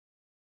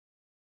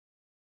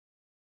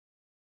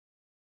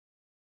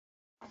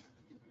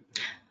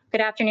Good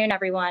afternoon,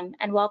 everyone,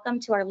 and welcome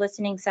to our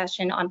listening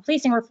session on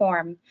policing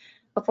reform.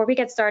 Before we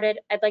get started,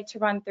 I'd like to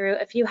run through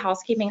a few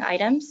housekeeping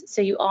items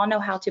so you all know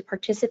how to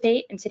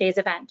participate in today's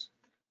event.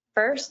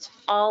 First,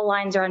 all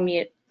lines are on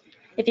mute.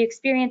 If you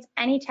experience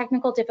any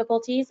technical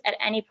difficulties at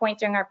any point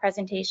during our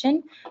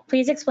presentation,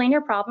 please explain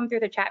your problem through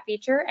the chat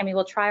feature and we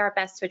will try our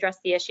best to address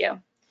the issue.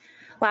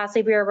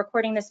 Lastly, we are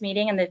recording this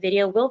meeting and the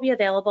video will be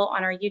available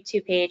on our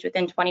YouTube page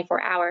within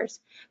 24 hours.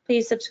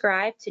 Please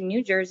subscribe to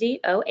New Jersey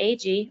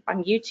OAG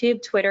on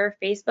YouTube, Twitter,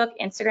 Facebook,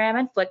 Instagram,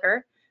 and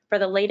Flickr for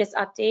the latest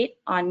update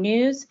on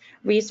news,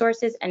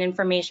 resources, and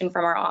information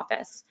from our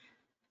office.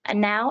 And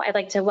now I'd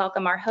like to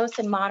welcome our host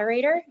and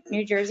moderator,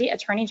 New Jersey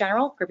Attorney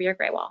General Gurbir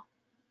Grewal.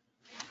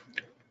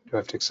 Do I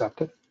have to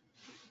accept it?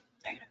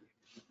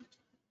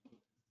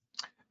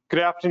 Good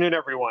afternoon,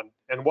 everyone,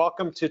 and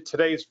welcome to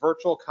today's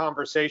virtual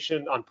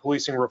conversation on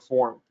policing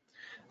reform.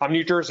 I'm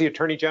New Jersey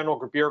Attorney General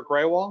Gurbir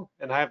Grewal,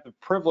 and I have the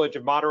privilege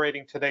of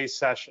moderating today's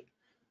session,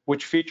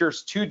 which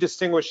features two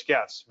distinguished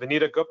guests,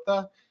 Vanita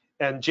Gupta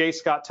and J.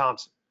 Scott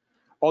Thompson.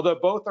 Although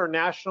both are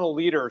national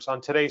leaders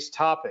on today's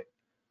topic,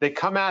 they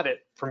come at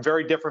it from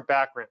very different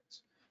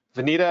backgrounds.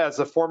 Vanita as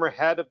the former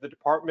head of the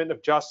Department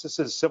of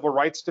Justice's Civil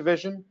Rights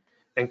Division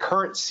and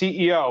current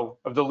CEO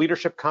of the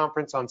Leadership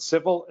Conference on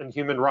Civil and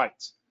Human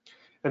Rights.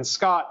 And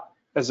Scott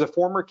as the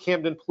former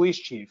Camden police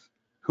chief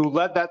who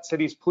led that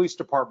city's police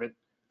department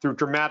through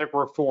dramatic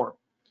reform.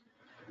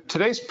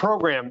 Today's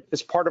program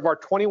is part of our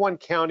 21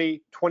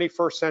 county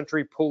 21st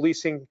century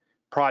policing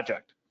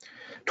project.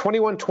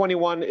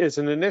 2121 is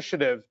an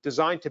initiative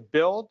designed to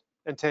build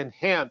and to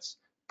enhance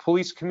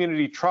police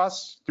community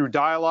trust through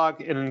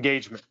dialogue and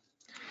engagement.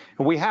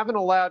 And we haven't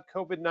allowed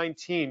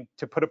COVID-19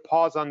 to put a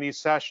pause on these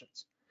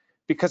sessions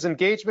because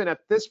engagement at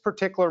this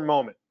particular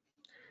moment,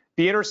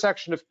 the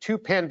intersection of two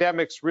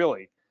pandemics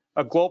really,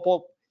 a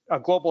global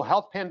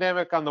health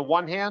pandemic on the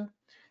one hand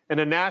and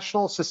a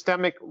national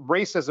systemic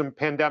racism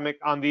pandemic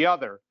on the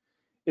other,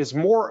 is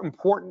more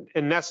important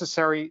and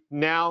necessary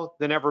now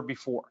than ever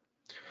before.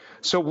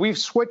 So we've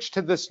switched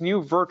to this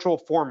new virtual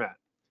format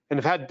and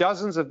have had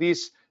dozens of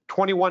these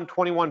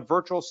 2121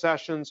 virtual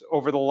sessions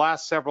over the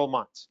last several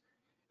months.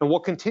 And we'll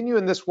continue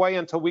in this way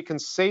until we can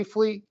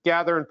safely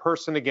gather in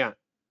person again.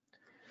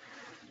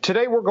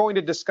 Today, we're going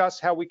to discuss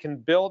how we can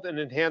build and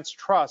enhance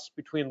trust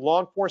between law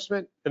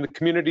enforcement and the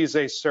communities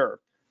they serve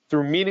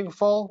through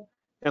meaningful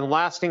and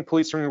lasting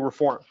policing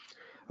reform.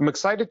 I'm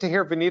excited to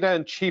hear Vanita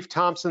and Chief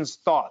Thompson's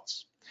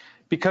thoughts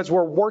because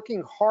we're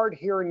working hard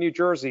here in New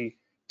Jersey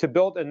to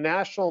build a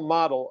national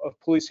model of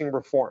policing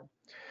reform,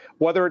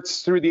 whether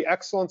it's through the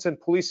Excellence in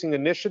Policing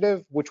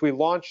Initiative, which we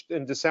launched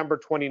in December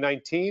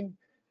 2019,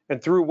 and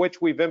through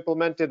which we've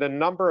implemented a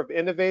number of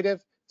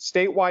innovative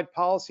statewide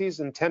policies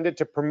intended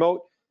to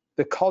promote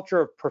the culture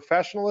of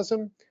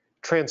professionalism,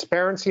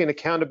 transparency, and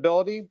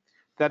accountability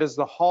that is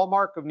the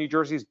hallmark of New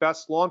Jersey's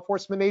best law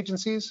enforcement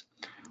agencies,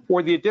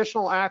 or the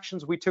additional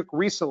actions we took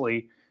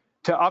recently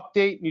to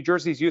update New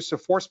Jersey's use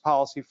of force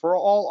policy for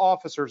all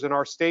officers in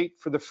our state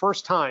for the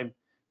first time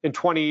in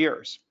 20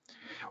 years,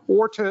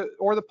 or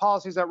the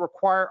policies that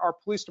require our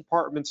police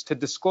departments to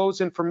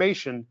disclose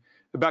information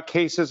about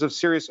cases of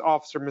serious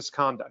officer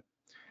misconduct.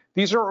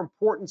 These are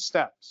important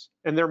steps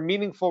and they're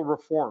meaningful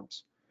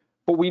reforms.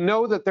 But we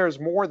know that there's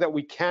more that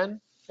we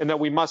can and that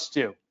we must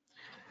do.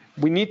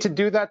 We need to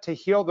do that to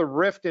heal the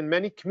rift in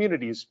many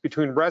communities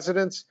between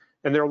residents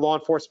and their law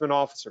enforcement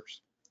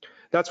officers.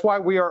 That's why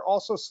we are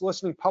also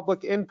soliciting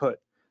public input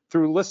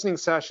through listening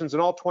sessions in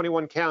all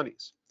 21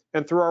 counties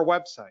and through our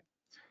website.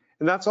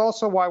 And that's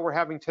also why we're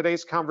having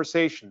today's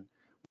conversation.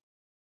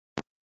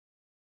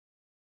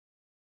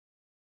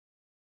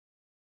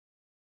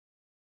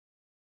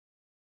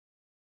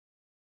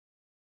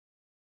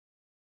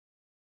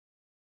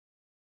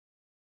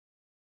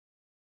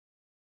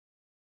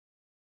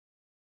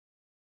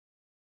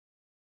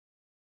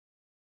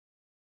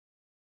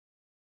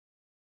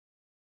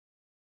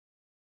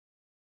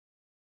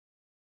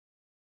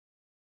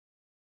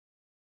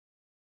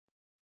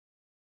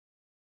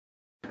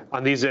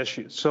 On these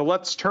issues. So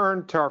let's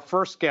turn to our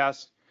first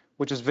guest,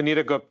 which is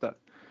Vanita Gupta.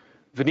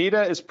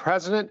 Vanita is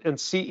president and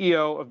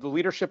CEO of the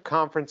Leadership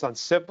Conference on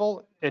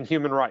Civil and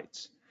Human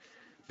Rights.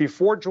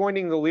 Before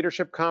joining the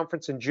Leadership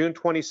Conference in June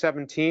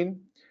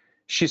 2017,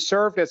 she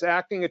served as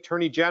acting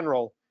attorney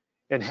general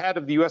and head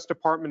of the U.S.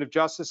 Department of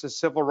Justice's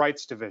Civil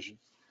Rights Division.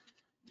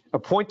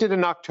 Appointed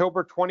in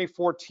October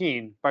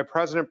 2014 by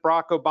President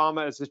Barack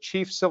Obama as the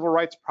chief civil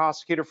rights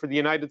prosecutor for the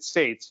United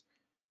States,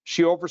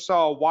 she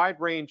oversaw a wide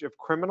range of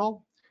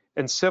criminal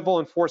and civil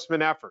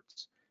enforcement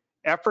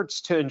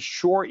efforts to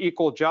ensure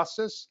equal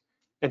justice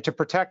and to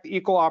protect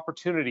equal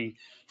opportunity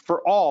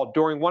for all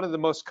during one of the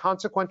most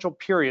consequential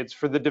periods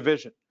for the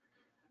division.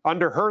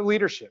 Under her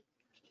leadership,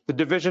 the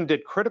division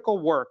did critical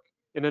work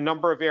in a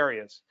number of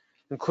areas,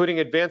 including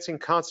advancing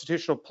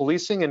constitutional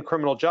policing and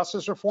criminal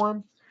justice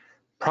reform,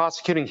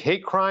 prosecuting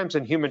hate crimes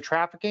and human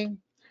trafficking,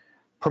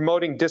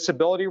 promoting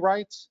disability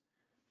rights,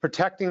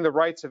 protecting the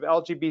rights of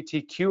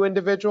LGBTQ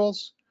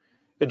individuals,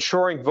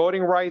 ensuring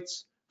voting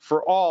rights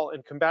for all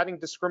and combating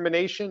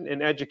discrimination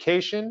in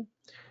education,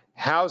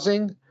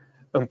 housing,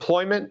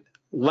 employment,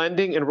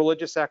 lending, and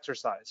religious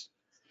exercise.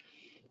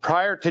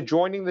 Prior to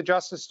joining the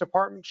Justice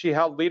Department, she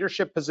held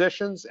leadership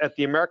positions at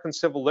the American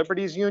Civil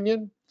Liberties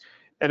Union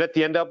and at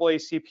the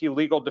NAACP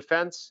Legal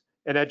Defense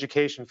and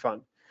Education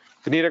Fund.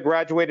 Vanita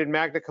graduated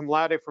magna cum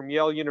laude from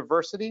Yale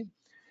University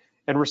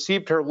and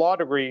received her law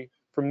degree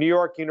from New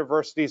York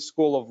University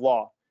School of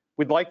Law.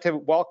 We'd like to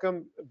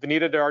welcome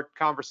Vanita to our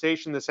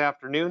conversation this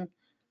afternoon.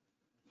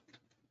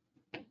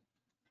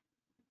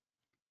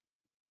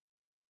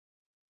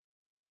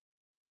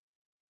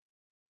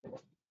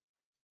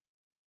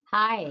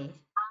 Hi,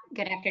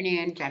 good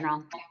afternoon,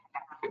 General.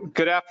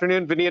 Good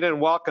afternoon, Vanita,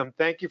 and welcome.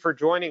 Thank you for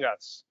joining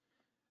us.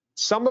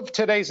 Some of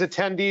today's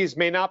attendees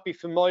may not be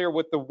familiar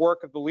with the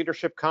work of the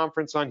Leadership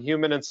Conference on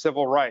Human and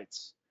Civil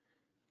Rights.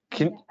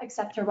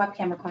 Accept your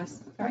webcam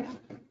request. Sorry.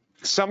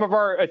 Some of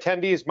our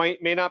attendees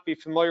may not be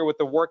familiar with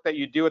the work that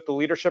you do at the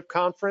Leadership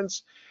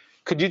Conference.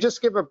 Could you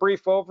just give a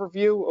brief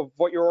overview of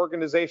what your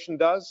organization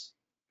does?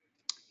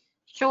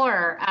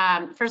 Sure.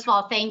 First of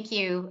all, thank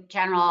you,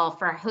 General,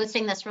 for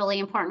hosting this really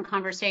important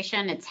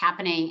conversation. It's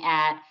happening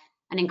at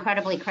an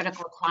incredibly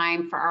critical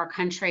time for our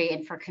country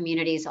and for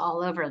communities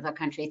all over the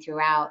country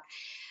throughout.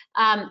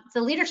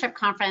 The Leadership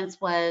Conference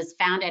was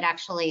founded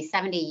actually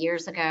 70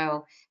 years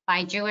ago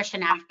by Jewish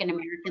and African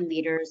American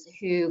leaders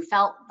who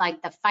felt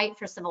like the fight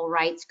for civil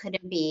rights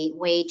couldn't be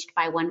waged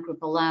by one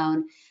group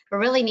alone, but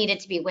really needed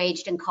to be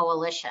waged in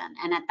coalition.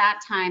 And at that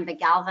time, the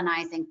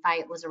galvanizing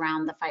fight was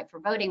around the fight for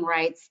voting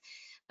rights.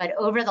 But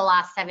over the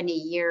last 70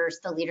 years,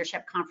 the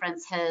Leadership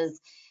Conference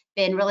has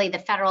been really the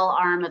federal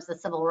arm of the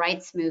civil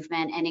rights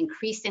movement and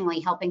increasingly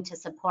helping to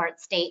support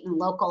state and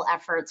local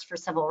efforts for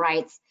civil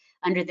rights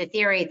under the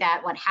theory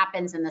that what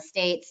happens in the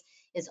states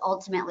is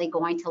ultimately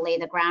going to lay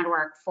the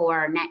groundwork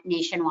for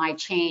nationwide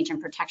change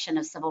and protection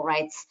of civil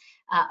rights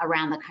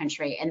around the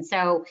country. And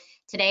so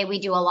today we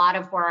do a lot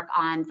of work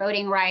on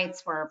voting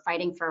rights. We're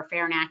fighting for a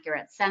fair and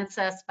accurate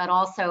census, but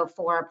also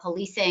for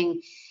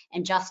policing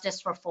and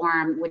justice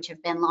reform, which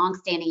have been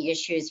longstanding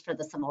issues for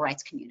the civil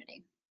rights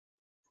community.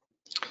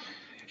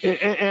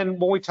 And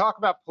when we talk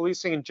about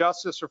policing and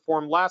justice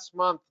reform, last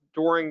month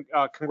during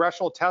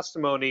congressional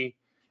testimony,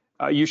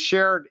 you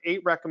shared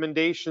 8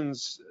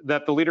 recommendations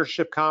that the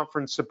Leadership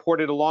Conference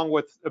supported along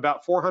with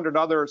about 400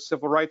 other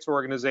civil rights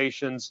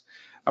organizations,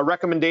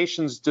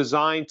 recommendations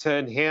designed to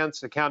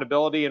enhance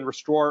accountability and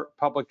restore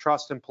public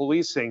trust in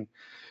policing.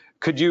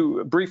 Could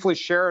you briefly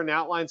share and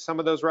outline some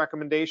of those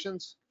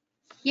recommendations?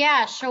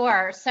 Yeah,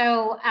 sure.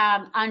 So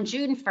on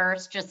June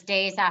 1st, just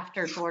days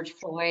after George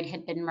Floyd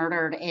had been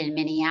murdered in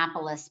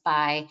Minneapolis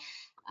by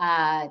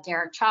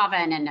Derek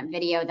Chauvin, and a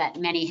video that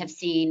many have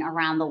seen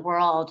around the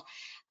world,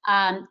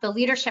 the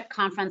Leadership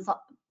Conference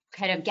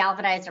kind of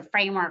galvanized a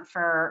framework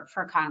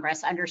for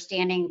Congress,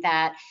 understanding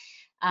that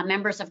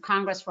members of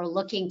Congress were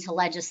looking to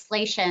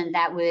legislation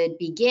that would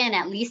begin,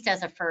 at least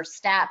as a first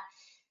step,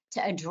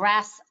 to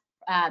address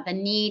the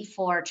need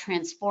for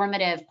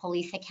transformative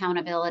police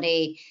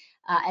accountability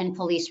and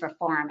police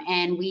reform.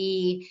 And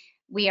we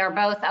are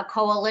both a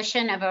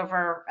coalition of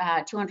over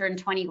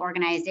 220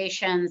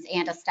 organizations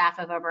and a staff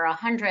of over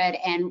 100,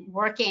 and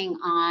working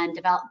on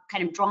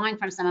kind of drawing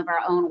from some of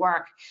our own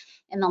work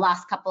in the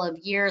last couple of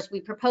years.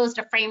 We proposed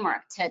a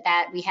framework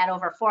that we had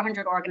over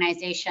 400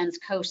 organizations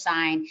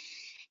co-sign,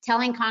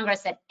 telling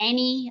Congress that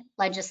any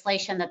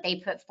legislation that they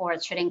put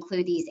forth should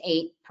include these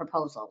 8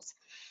 proposals.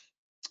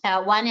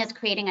 One is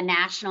creating a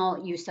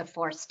national use of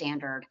force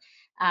standard.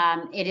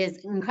 It is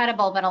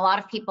incredible, but a lot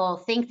of people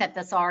think that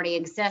this already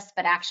exists,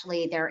 but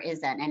actually there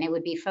isn't. And it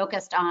would be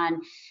focused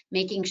on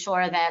making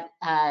sure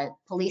that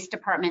police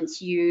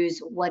departments use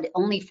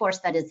only force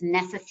that is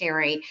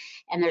necessary.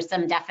 And there's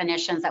some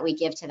definitions that we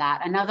give to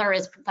that. Another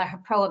is the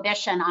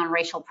prohibition on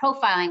racial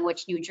profiling,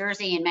 which New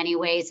Jersey in many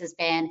ways has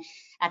been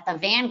at the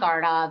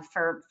vanguard of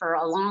for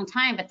a long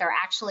time, but there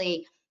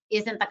actually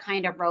isn't the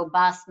kind of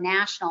robust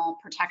national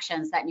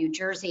protections that New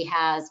Jersey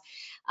has.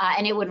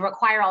 And it would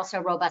require also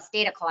robust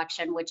data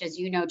collection, which, as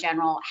you know,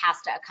 General, has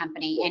to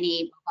accompany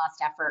any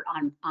robust effort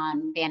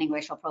on banning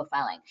racial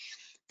profiling.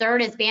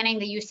 Third is banning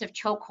the use of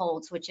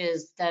chokeholds, which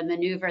is the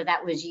maneuver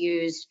that was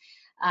used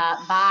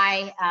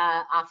by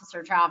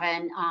Officer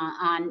Chauvin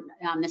on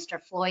Mr.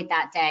 Floyd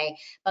that day,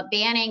 but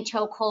banning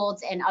chokeholds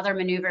and other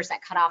maneuvers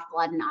that cut off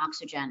blood and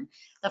oxygen.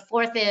 The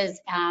fourth is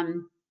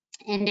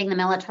ending the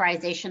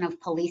militarization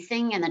of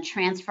policing and the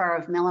transfer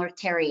of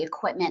military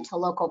equipment to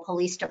local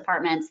police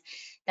departments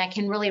that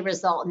can really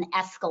result in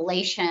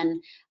escalation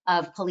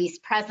of police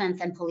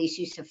presence and police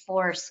use of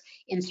force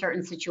in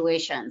certain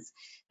situations.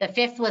 The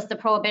fifth was the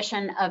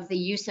prohibition of the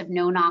use of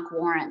no-knock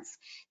warrants.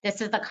 This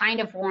is the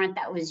kind of warrant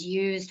that was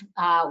used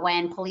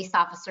when police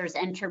officers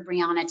entered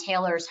Breonna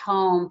Taylor's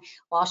home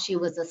while she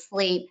was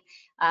asleep.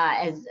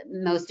 As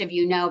most of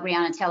you know,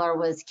 Breonna Taylor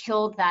was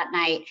killed that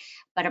night,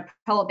 but a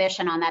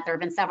prohibition on that. There have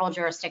been several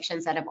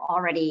jurisdictions that have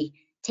already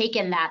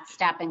taken that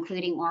step,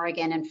 including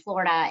Oregon and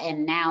Florida,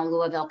 and now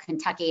Louisville,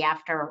 Kentucky,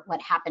 after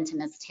what happened to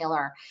Ms.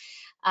 Taylor.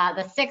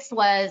 The sixth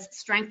was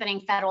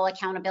strengthening federal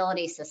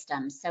accountability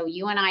systems. So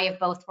you and I have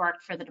both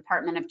worked for the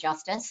Department of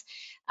Justice,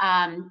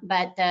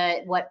 but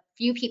what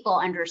few people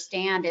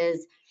understand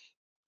is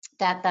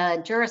that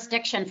the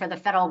jurisdiction for the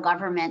federal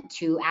government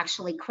to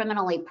actually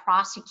criminally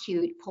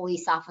prosecute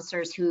police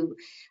officers who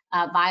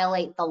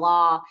violate the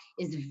law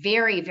is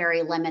very,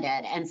 very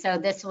limited. And so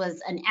this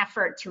was an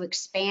effort to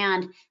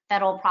expand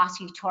federal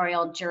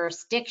prosecutorial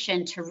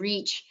jurisdiction to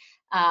reach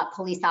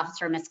police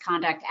officer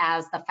misconduct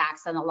as the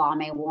facts and the law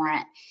may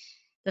warrant.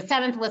 The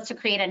seventh was to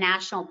create a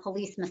national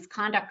police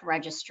misconduct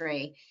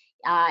registry.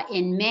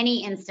 In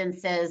many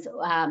instances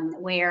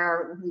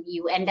where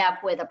you end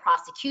up with a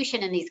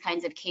prosecution in these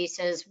kinds of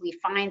cases, we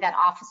find that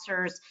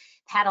officers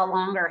had a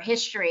longer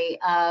history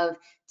of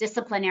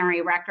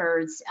disciplinary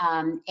records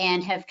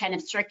and have kind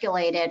of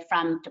circulated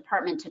from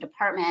department to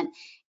department.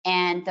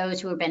 And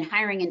those who have been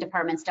hiring in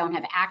departments don't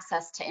have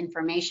access to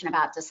information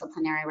about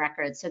disciplinary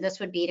records. So this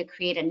would be to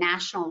create a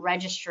national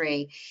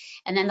registry.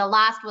 And then the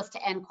last was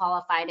to end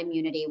qualified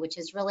immunity, which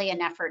is really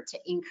an effort to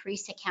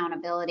increase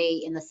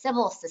accountability in the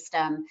civil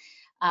system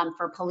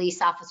for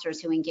police officers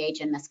who engage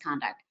in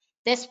misconduct.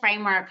 This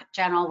framework,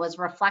 General, was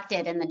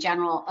reflected in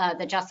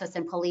the Justice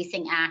and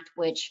Policing Act,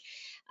 which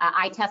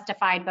I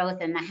testified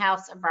both in the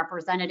House of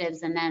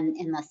Representatives and then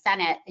in the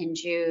Senate in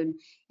June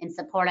in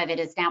support of. It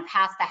is now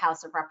passed the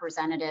House of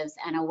Representatives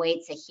and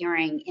awaits a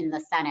hearing in the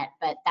Senate.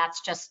 But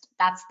that's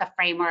the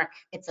framework.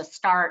 It's a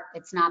start.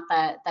 It's not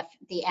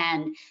the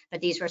end.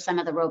 But these were some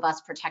of the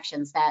robust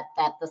protections that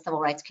the civil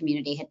rights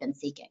community had been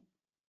seeking.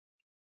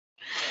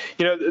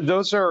 You know,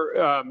 those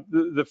are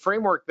the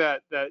framework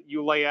that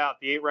you lay out,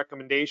 the 8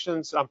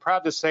 recommendations. I'm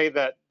proud to say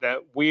that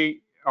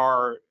we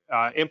are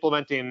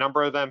implementing a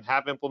number of them,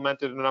 have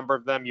implemented a number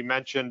of them. You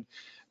mentioned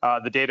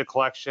the data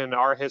collection,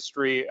 our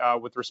history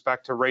with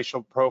respect to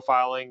racial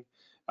profiling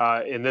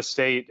in this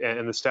state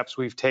and the steps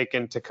we've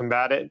taken to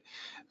combat it.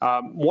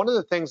 One of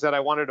the things that I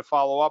wanted to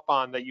follow up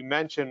on that you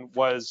mentioned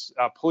was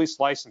police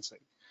licensing.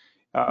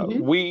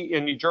 We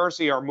in New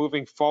Jersey are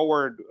moving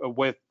forward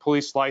with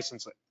police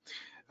licensing.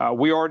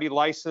 We already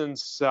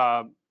license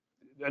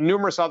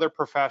numerous other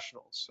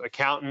professionals,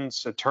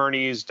 accountants,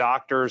 attorneys,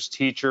 doctors,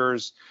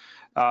 teachers,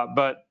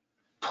 but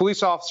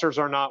police officers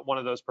are not one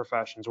of those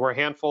professions. We're a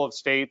handful of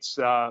states,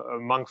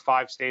 among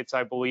 5 states,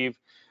 I believe,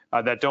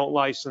 that don't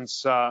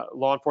license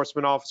law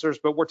enforcement officers,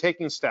 but we're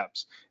taking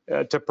steps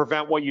to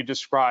prevent what you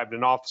described,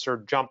 an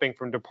officer jumping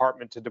from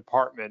department to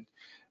department.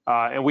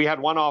 And we had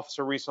one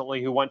officer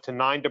recently who went to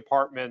 9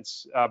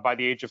 departments by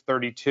the age of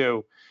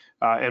 32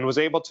 and was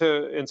able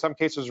to, in some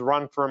cases,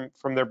 run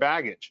from their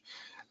baggage.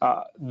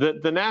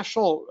 The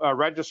National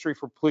Registry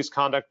for Police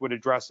Conduct would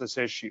address this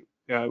issue,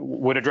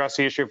 would address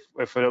the issue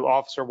if an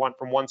officer went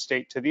from one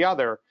state to the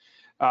other.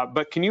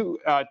 But can you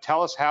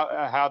tell us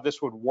how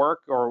this would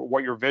work or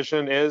what your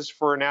vision is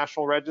for a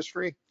national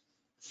registry?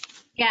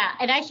 Yeah,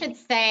 and I should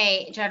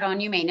say, General,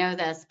 and you may know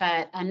this,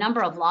 but a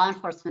number of law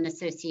enforcement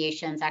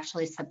associations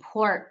actually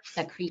support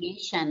the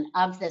creation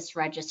of this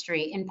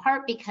registry, in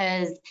part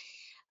because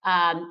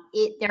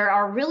there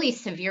are really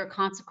severe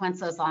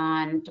consequences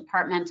on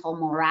departmental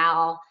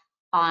morale,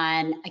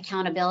 on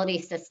accountability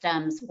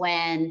systems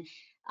when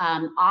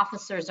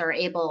officers are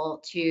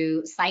able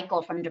to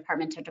cycle from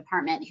department to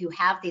department who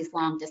have these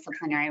long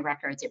disciplinary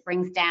records. It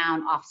brings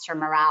down officer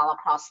morale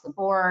across the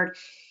board.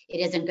 It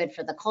isn't good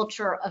for the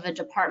culture of a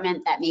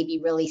department that may be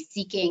really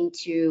seeking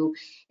to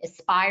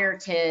aspire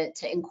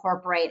to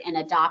incorporate and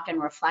adopt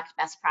and reflect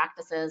best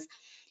practices.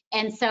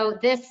 And so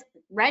this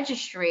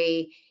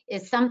registry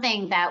is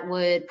something that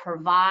would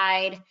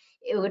provide,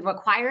 it would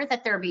require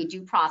that there be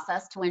due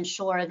process to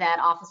ensure that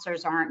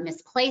officers aren't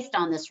misplaced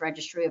on this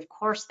registry. Of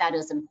course, that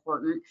is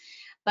important,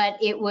 but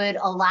it would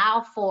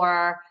allow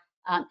for,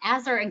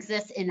 as there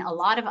exists in a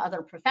lot of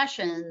other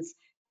professions,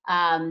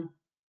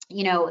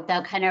 you know,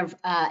 the kind of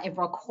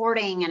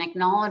recording and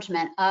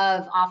acknowledgement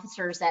of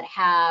officers that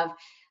have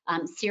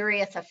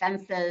serious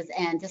offenses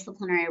and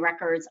disciplinary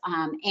records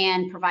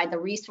and provide the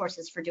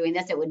resources for doing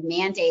this. It would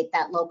mandate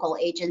that local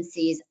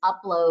agencies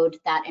upload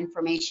that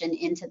information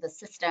into the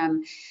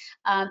system.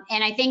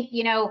 And I think,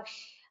 you know,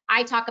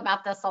 I talk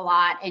about this a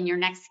lot, and your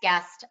next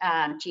guest,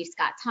 Chief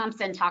Scott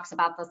Thompson, talks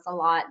about this a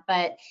lot,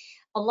 but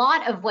a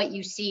lot of what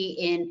you see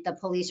in the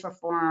police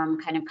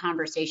reform kind of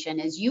conversation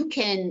is you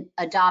can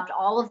adopt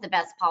all of the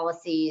best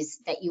policies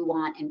that you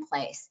want in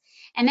place,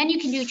 and then you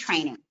can do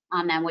training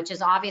on them, which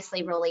is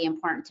obviously really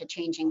important to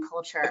changing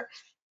culture.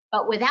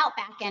 But without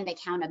back-end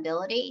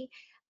accountability,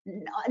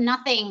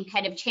 nothing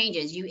kind of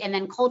changes. And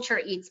then culture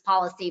eats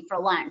policy for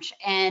lunch.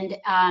 And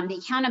the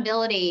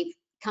accountability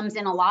comes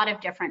in a lot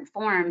of different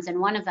forms, and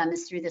one of them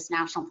is through this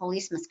National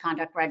Police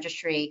Misconduct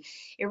Registry.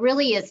 It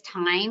really is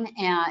time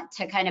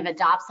to kind of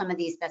adopt some of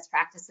these best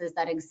practices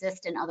that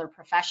exist in other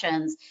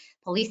professions.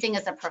 Policing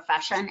is a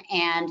profession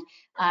and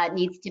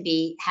needs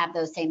to have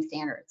those same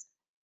standards.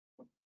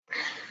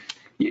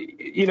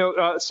 You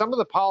know, some of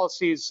the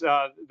policies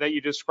that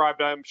you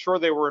described, I'm sure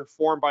they were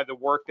informed by the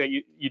work that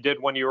you did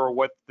when you were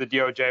with the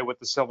DOJ, with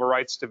the Civil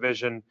Rights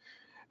Division.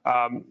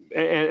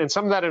 And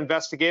some of that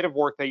investigative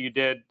work that you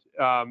did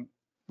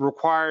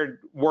required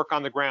work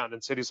on the ground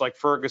in cities like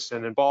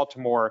Ferguson and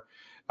Baltimore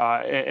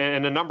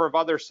and a number of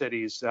other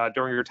cities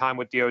during your time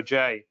with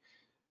DOJ.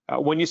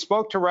 When you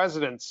spoke to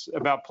residents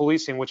about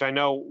policing, which I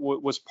know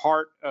was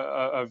part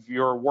of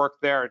your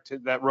work there, to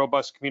that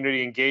robust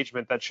community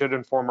engagement that should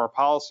inform our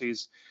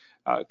policies,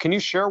 can you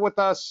share with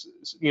us,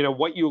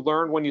 what you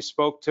learned when you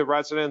spoke to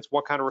residents,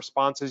 what kind of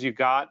responses you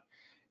got,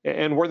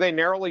 and were they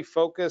narrowly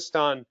focused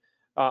on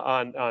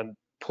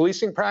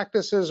policing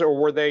practices, or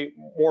were they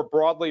more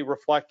broadly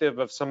reflective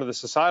of some of the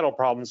societal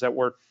problems that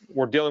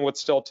we're dealing with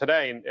still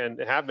today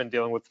and have been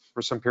dealing with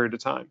for some period of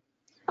time?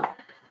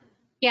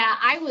 Yeah,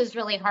 I was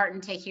really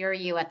heartened to hear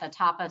you at the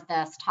top of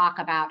this talk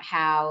about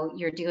how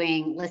you're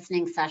doing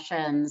listening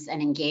sessions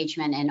and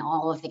engagement in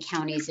all of the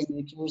counties in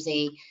New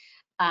Jersey.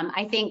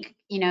 I think,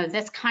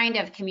 this kind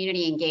of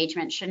community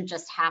engagement shouldn't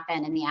just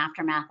happen in the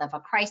aftermath of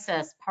a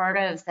crisis. Part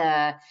of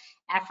the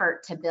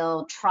effort to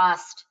build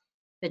trust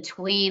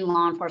between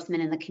law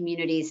enforcement and the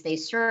communities they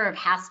serve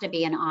has to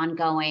be an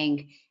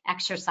ongoing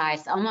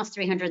exercise, almost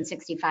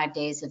 365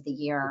 days of the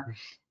year.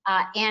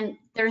 And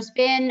there's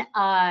been,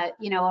 a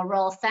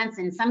real sense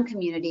in some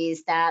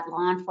communities that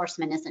law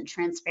enforcement isn't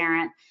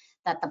transparent,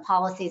 that the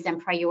policies and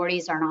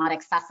priorities are not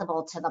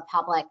accessible to the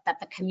public,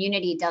 that the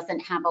community doesn't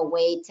have a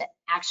way to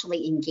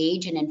actually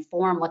engage and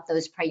inform what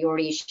those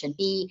priorities should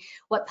be,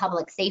 what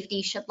public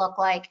safety should look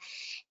like.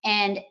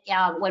 And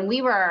when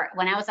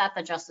I was at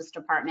the Justice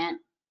Department,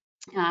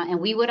 and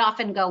we would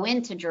often go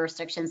into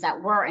jurisdictions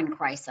that were in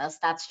crisis.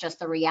 That's just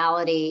the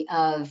reality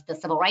of the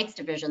Civil Rights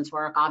Division's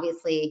work.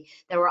 Obviously,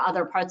 there were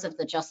other parts of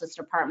the Justice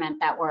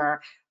Department that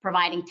were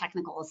providing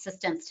technical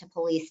assistance to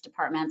police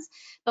departments.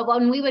 But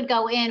when we would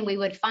go in, we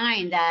would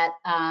find that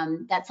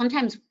that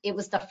sometimes it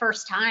was the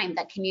first time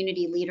that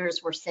community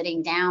leaders were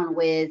sitting down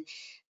with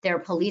their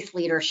police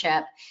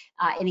leadership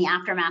in the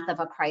aftermath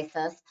of a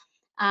crisis.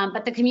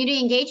 But the community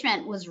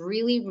engagement was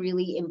really,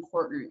 really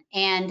important.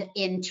 And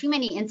in too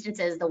many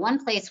instances, the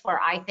one place where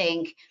I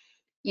think,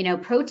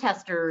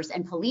 protesters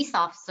and police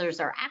officers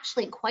are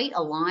actually quite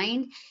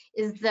aligned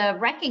is the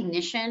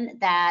recognition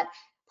that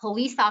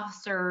police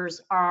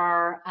officers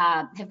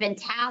have been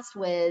tasked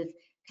with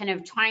kind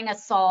of trying to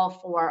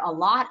solve for a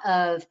lot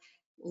of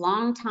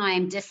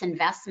long-time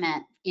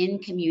disinvestment in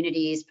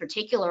communities,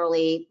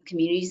 particularly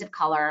communities of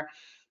color,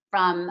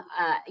 from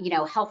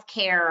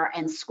healthcare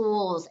and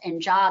schools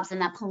and jobs,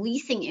 and that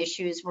policing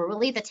issues were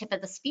really the tip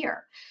of the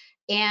spear,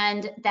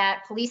 and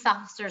that police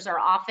officers are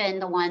often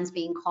the ones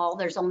being called.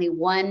 There's only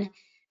one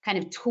kind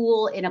of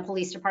tool in a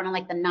police department,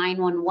 like the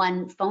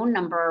 911 phone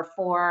number,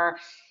 for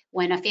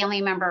when a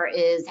family member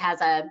is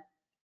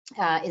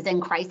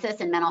in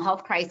crisis and mental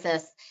health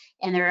crisis,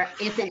 and there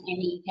isn't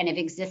any kind of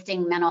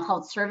existing mental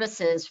health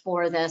services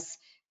for this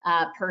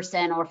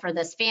person or for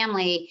this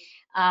family.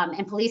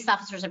 And police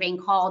officers are being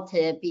called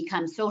to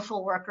become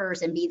social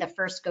workers and be the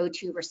first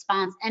go-to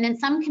response. And in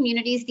some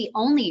communities, the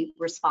only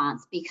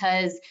response,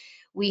 because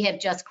we have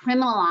just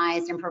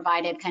criminalized and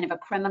provided kind of a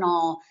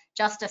criminal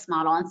justice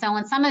model. And so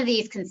in some of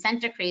these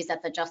consent decrees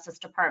that the Justice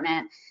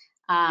Department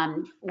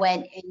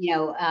went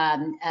into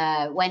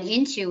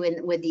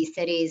with these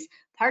cities,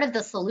 part of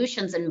the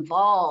solutions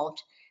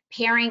involved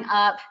pairing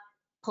up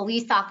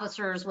police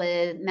officers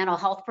with mental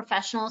health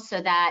professionals,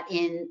 so that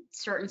in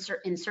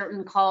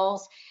certain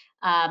calls,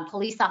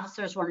 police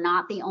officers were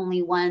not the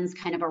only ones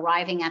kind of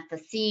arriving at the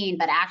scene,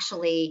 but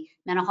actually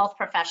mental health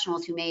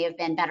professionals who may have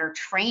been better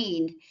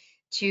trained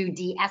to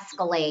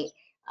de-escalate,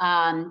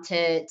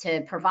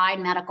 to provide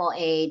medical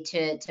aid,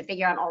 to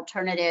figure out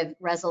alternative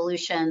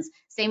resolutions.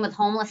 Same with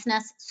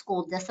homelessness,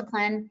 school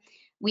discipline.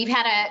 We've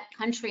had a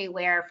country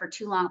where for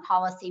too long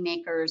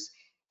policymakers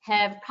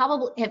have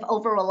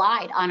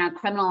over-relied on a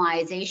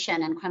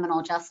criminalization and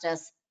criminal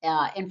justice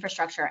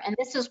infrastructure. And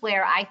this is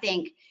where I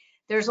think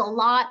there's a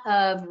lot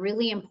of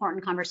really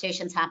important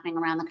conversations happening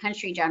around the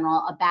country,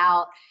 General,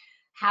 about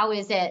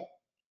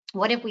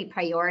what have we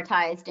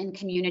prioritized in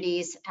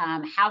communities?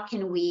 How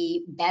can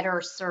we better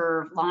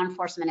serve law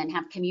enforcement and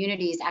have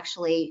communities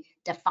actually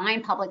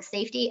define public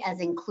safety as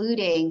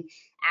including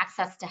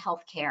access to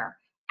health care,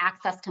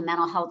 access to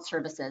mental health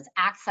services,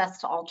 access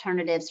to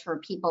alternatives for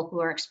people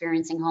who are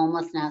experiencing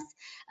homelessness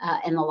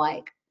and the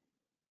like?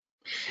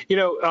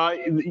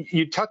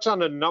 You touch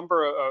on a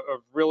number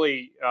of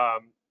really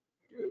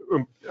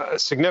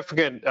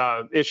significant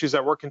issues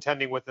that we're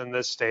contending with in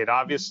this state.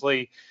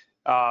 Obviously,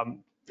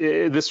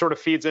 this sort of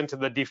feeds into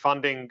the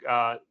defunding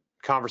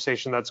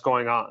conversation that's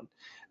going on.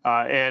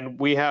 And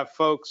we have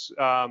folks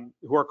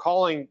who are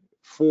calling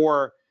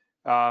for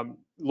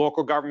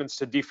local governments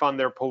to defund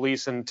their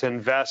police and to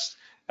invest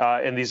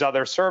in these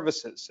other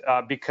services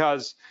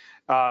because,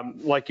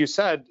 like you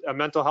said, a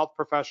mental health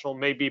professional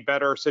may be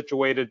better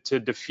situated to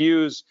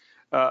diffuse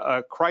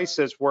a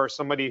crisis where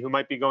somebody who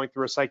might be going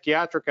through a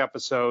psychiatric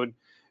episode,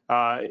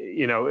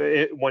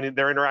 when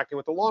they're interacting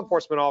with a law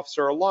enforcement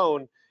officer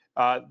alone,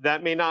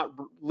 that may not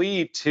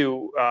lead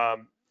to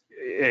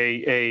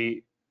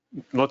a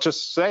let's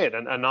just say it,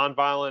 a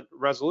nonviolent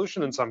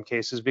resolution in some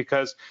cases,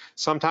 because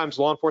sometimes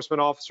law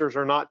enforcement officers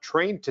are not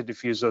trained to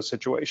diffuse those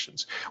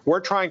situations. We're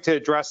trying to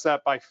address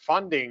that by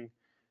funding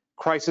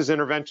crisis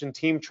intervention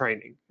team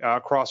training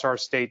across our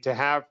state, to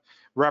have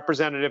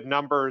representative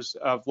numbers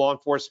of law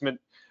enforcement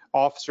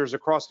officers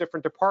across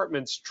different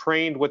departments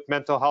trained with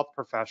mental health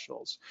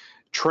professionals,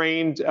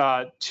 trained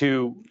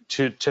to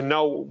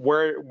know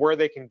where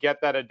they can get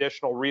that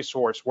additional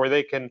resource, where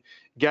they can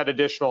get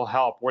additional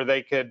help, where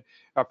they could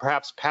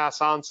perhaps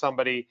pass on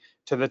somebody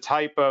to the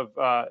type of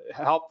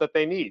help that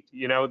they need.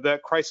 You know,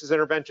 the crisis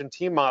intervention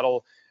team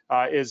model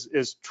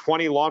is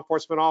 20 law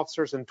enforcement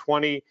officers and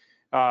 20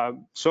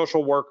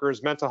 social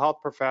workers, mental health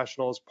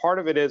professionals. Part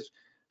of it is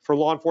for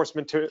law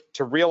enforcement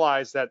to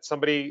realize that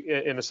somebody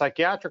in a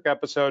psychiatric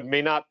episode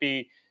may not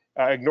be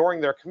ignoring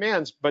their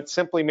commands, but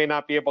simply may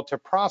not be able to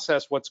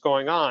process what's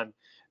going on.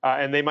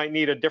 And they might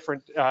need a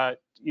different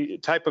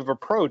type of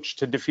approach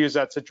to diffuse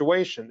that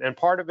situation. And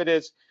part of it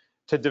is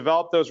to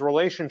develop those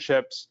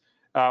relationships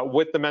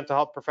with the mental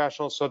health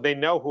professionals, so they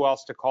know who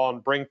else to call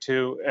and bring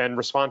to and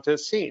respond to a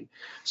scene.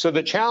 So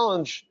the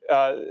challenge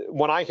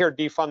when I hear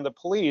defund the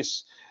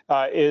police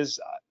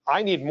is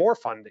I need more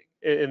funding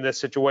in this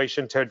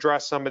situation to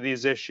address some of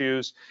these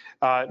issues,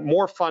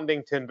 more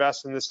funding to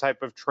invest in this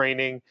type of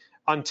training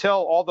until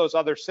all those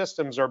other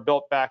systems are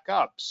built back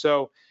up.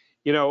 So,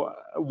 you know,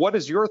 what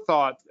is your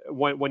thought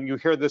when you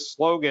hear this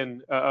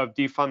slogan of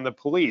defund the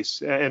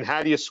police, and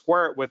how do you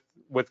square it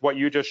with what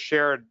you just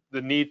shared,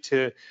 the need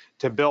to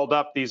build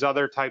up these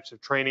other types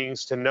of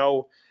trainings, to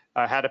know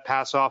how to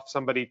pass off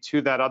somebody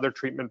to that other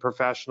treatment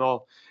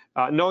professional,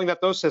 knowing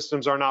that those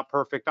systems are not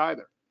perfect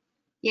either?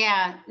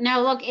 Yeah,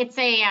 no, look, it's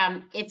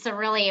a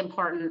really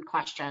important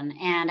question.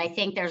 And I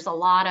think there's a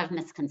lot of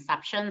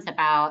misconceptions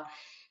about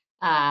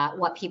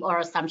what people, or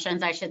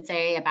assumptions, I should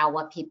say, about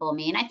what people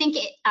mean. I think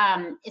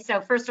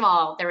so first of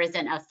all, there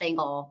isn't a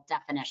single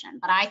definition,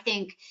 but I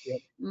think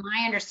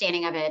my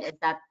understanding of it is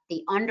that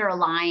the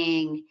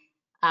underlying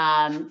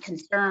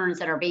concerns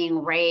that are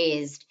being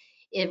raised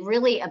is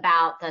really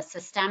about the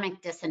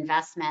systemic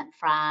disinvestment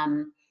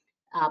from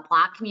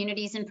Black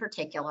communities in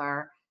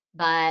particular,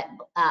 but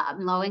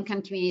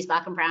low-income communities,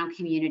 Black and brown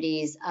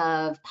communities,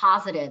 of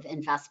positive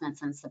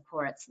investments and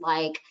supports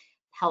like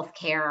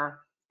healthcare,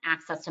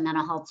 access to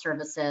mental health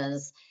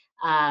services,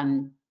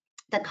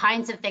 the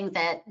kinds of things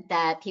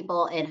that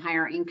people in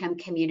higher income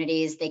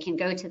communities, they can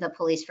go to the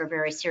police for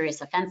very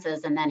serious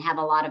offenses and then have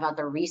a lot of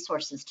other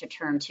resources to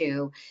turn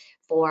to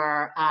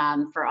for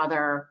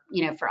other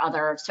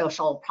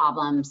social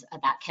problems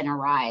that can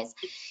arise.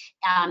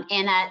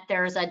 And that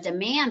there's a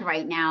demand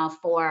right now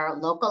for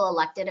local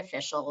elected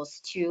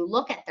officials to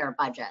look at their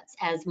budgets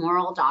as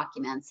moral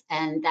documents,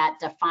 and that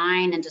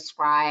define and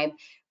describe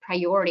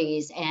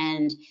priorities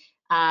and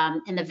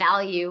the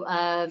value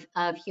of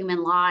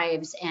human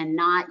lives, and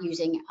not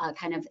using a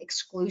kind of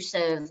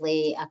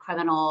exclusively a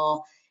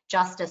criminal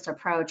justice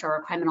approach or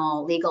a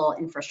criminal legal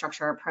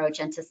infrastructure approach,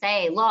 and to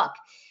say, look,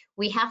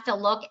 we have to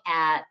look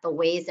at the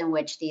ways in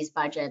which these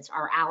budgets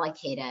are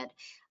allocated.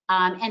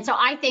 And so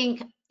I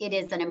think it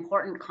is an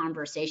important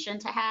conversation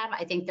to have.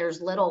 I think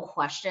there's little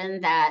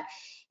question that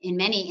in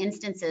many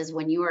instances,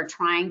 when you are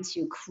trying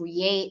to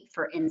create,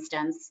 for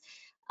instance,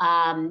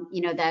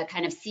 the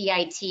kind of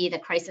CIT, the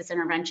crisis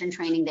intervention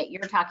training that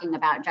you're talking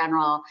about,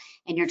 General,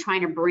 and you're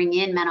trying to bring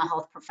in mental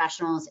health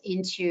professionals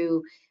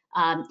into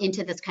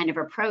this kind of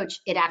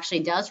approach, it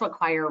actually does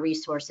require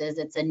resources.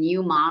 It's a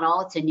new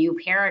model, it's a new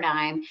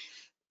paradigm.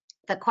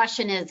 The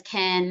question is,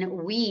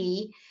 can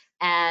we,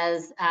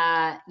 as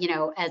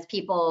as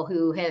people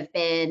who have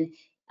been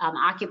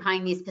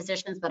occupying these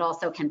positions, but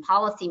also can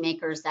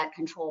policymakers that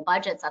control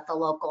budgets at the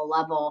local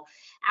level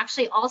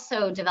actually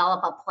also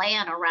develop a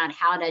plan around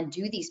how to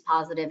do these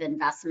positive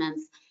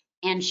investments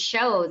and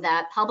show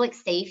that public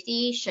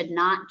safety should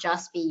not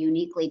just be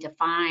uniquely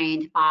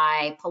defined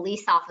by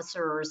police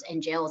officers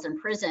and jails and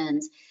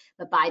prisons,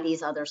 but by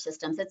these other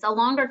systems. It's a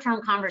longer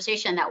term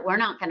conversation that we're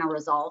not going to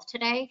resolve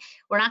today.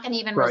 We're not going to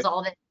even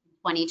resolve it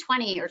in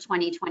 2020 or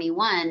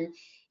 2021.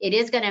 It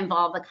is going to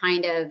involve the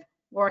kind of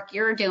work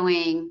you're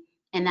doing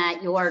and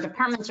that your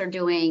departments are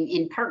doing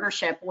in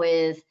partnership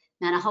with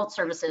mental health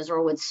services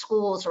or with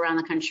schools around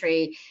the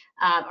country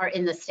or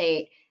in the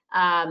state.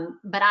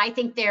 But I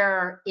think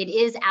it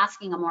is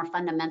asking a more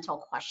fundamental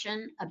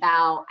question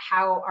about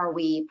how are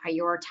we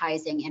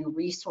prioritizing and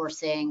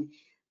resourcing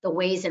the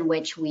ways in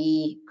which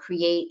we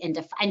create and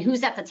define, and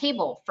who's at the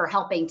table for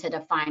helping to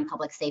define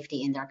public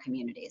safety in their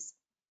communities.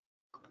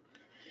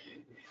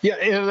 Yeah,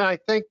 and I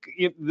think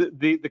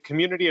the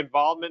community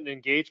involvement and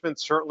engagement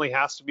certainly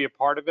has to be a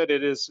part of it.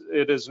 It is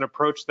an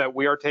approach that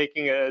we are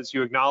taking, as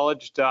you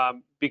acknowledged,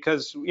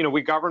 because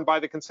we govern by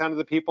the consent of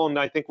the people, and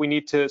I think we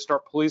need to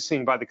start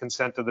policing by the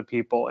consent of the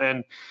people.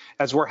 And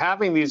as we're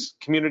having these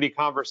community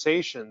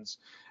conversations,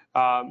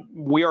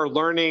 we are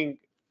learning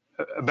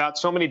about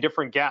so many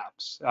different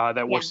gaps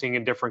that we're seeing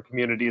in different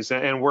communities,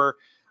 and we're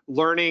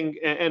learning,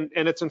 and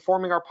it's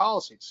informing our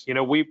policies. You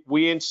know,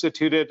 we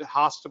instituted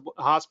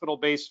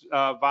hospital-based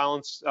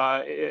violence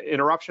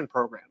interruption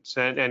programs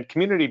and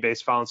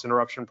community-based violence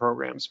interruption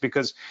programs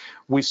because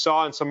we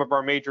saw in some of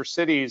our major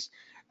cities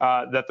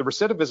that the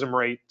recidivism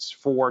rates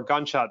for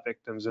gunshot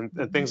victims and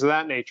things of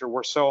that nature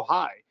were so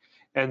high.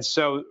 And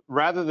so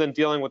rather than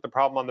dealing with the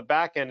problem on the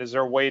back end, is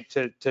there a way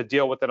to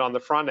deal with it on the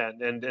front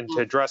end and to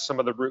address some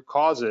of the root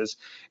causes?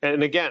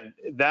 And again,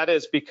 that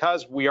is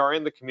because we are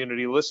in the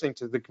community, listening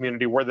to the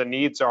community where the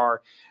needs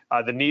are,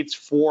 the needs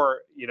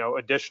for, you know,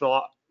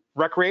 additional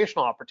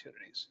recreational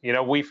opportunities. You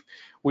know, we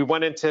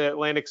went into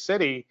Atlantic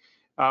City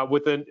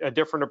with a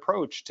different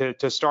approach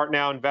to start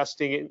now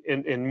investing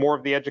in more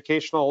of the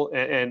educational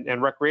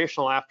and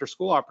recreational after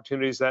school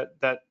opportunities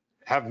that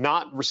have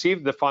not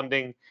received the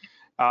funding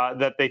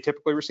that they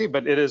typically receive,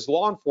 but it is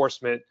law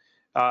enforcement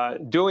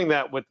doing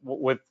that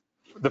with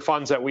the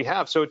funds that we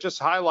have. So it just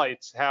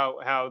highlights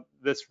how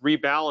this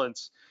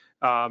rebalance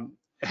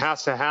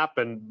has to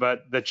happen.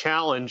 But the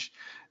challenge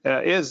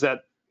is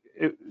that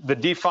the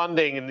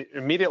defunding and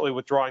immediately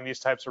withdrawing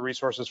these types of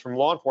resources from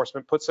law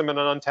enforcement puts them in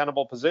an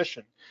untenable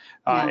position.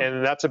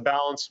 And that's a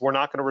balance we're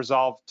not going to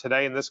resolve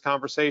today in this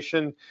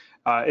conversation.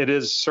 It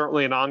is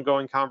certainly an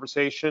ongoing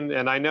conversation.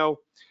 And I know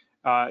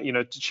you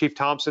know, Chief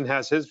Thompson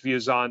has his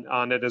views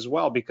on it as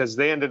well, because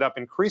they ended up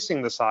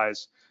increasing the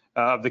size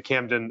of the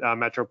Camden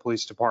Metro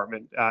Police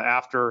Department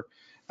after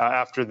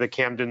the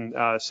Camden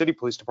City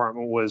Police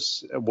Department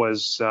was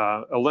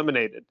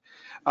eliminated.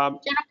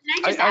 General, can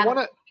I just add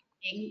wanna,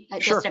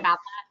 just about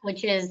that,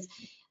 which is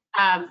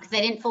because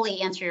I didn't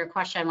fully answer your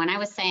question. When I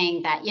was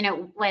saying that, you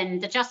know, when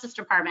the Justice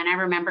Department, I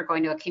remember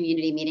going to a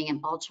community meeting in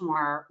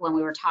Baltimore when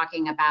we were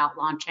talking about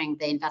launching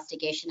the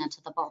investigation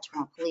into the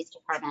Baltimore Police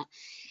Department.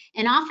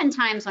 And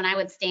oftentimes when I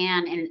would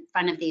stand in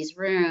front of these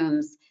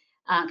rooms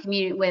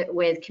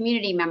with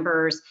community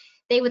members,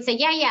 they would say,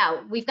 yeah,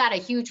 we've got a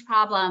huge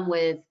problem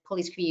with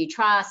police community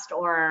trust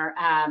or,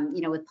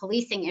 you know, with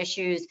policing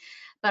issues,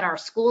 but our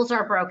schools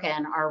are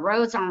broken, our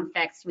roads aren't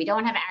fixed, we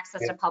don't have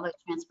access to public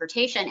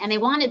transportation. And they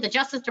wanted the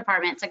Justice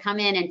Department to come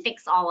in and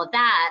fix all of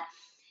that.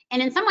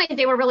 And in some ways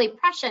they were really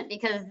prescient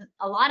because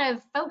a lot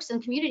of folks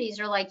in communities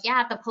are like,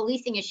 yeah, the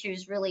policing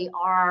issues really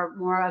are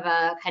more of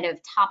a kind of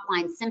top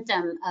line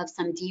symptom of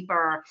some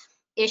deeper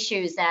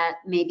issues that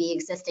may be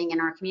existing in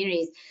our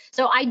communities.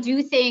 So I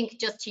do think,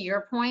 just to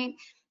your point,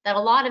 that a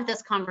lot of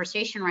this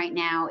conversation right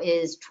now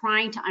is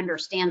trying to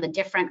understand the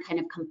different kind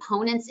of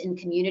components in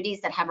communities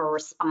that have a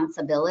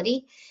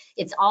responsibility.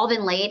 It's all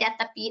been laid at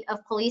the feet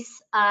of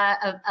police,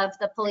 of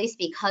the police,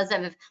 because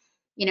of,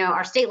 you know,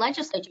 our state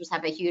legislatures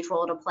have a huge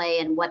role to play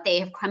in what they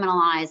have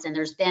criminalized, and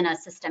there's been a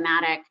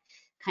systematic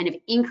kind of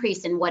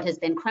increase in what has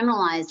been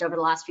criminalized over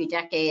the last few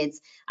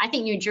decades. I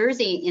think New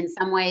Jersey in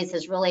some ways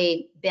has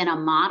really been a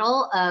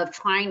model of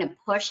trying to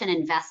push and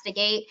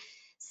investigate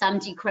some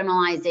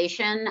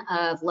decriminalization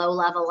of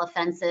low-level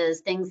offenses,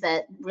 things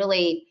that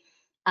really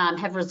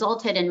have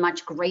resulted in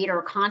much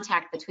greater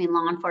contact between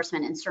law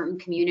enforcement and certain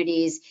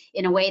communities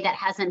in a way that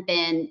hasn't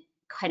been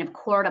kind of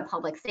core to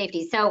public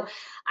safety. So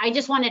I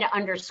just wanted to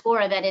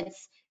underscore that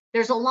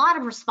there's a lot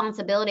of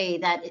responsibility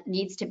that it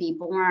needs to be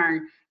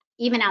borne,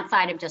 even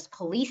outside of just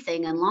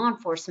policing and law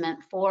enforcement,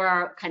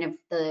 for kind of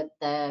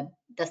the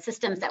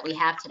systems that we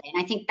have today.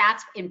 And I think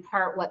that's in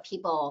part what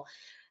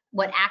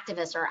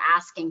activists are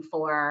asking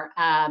for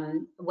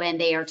when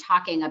they are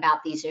talking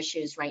about these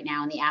issues right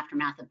now in the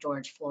aftermath of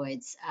George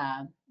Floyd's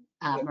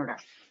murder.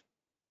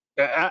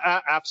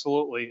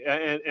 Absolutely.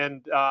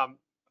 And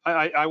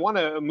I want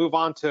to move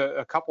on to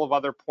a couple of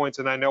other points,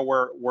 and I know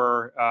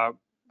we're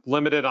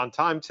limited on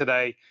time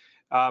today,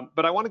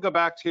 but I want to go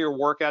back to your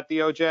work at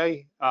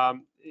DOJ.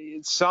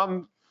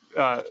 Some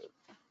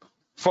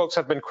folks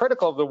have been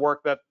critical of the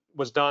work that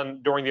was done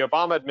during the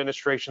Obama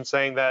administration,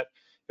 saying that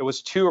it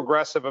was too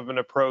aggressive of an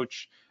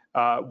approach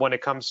when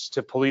it comes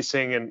to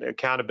policing and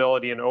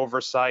accountability and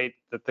oversight,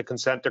 that the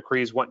consent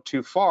decrees went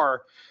too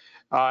far.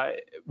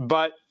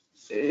 But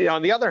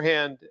on the other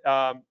hand,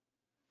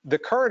 the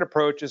current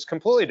approach is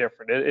completely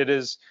different. It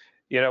is,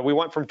 you know, we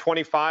went from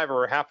 25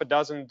 or half a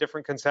dozen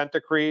different consent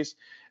decrees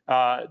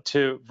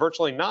to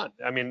virtually none.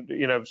 I mean,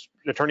 you know,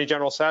 Attorney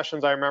General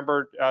Sessions, I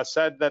remember,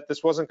 said that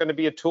this wasn't going to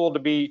be a tool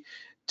that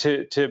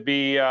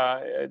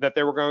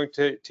they were going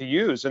to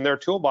use in their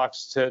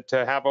toolbox to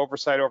have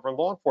oversight over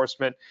law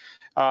enforcement.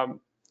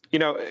 You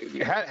know,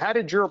 how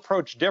did your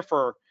approach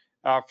differ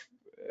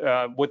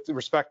with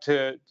respect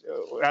to,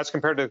 as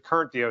compared to the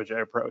current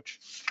DOJ approach?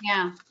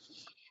 Yeah.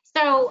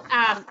 So,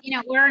 you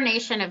know, we're a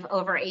nation of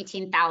over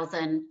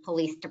 18,000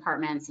 police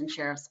departments and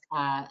sheriff's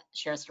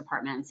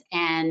departments,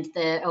 and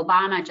the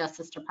Obama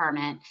Justice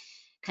Department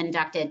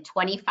conducted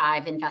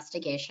 25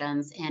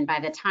 investigations, and by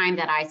the time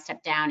that I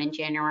stepped down in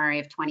January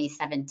of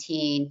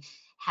 2017,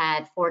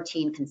 had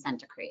 14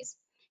 consent decrees.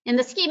 In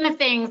the scheme of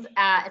things,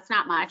 it's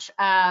not much.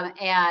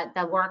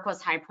 The work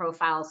was high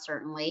profile,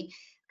 certainly.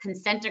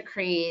 Consent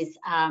decrees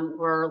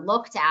were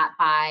looked at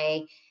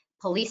by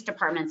police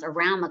departments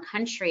around the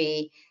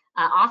country.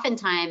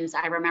 Oftentimes,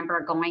 I remember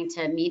going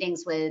to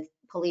meetings with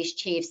police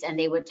chiefs, and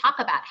they would talk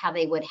about how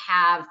they would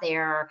have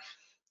their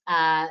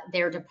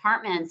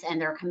departments and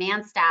their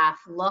command staff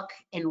look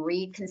and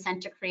read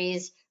consent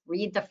decrees,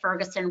 read the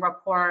Ferguson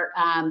report,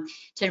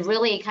 to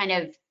really kind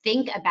of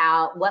think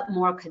about what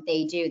more could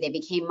they do. They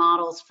became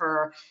models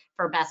for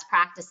best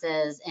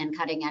practices and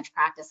cutting edge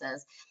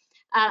practices.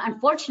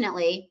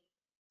 Unfortunately,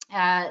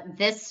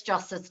 this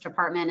Justice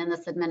Department and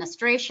this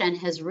administration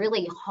has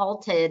really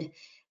halted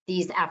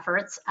these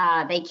efforts.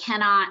 They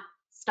cannot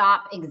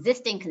stop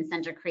existing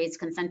consent decrees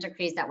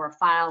that were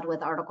filed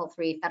with Article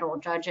 3 federal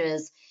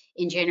judges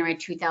in January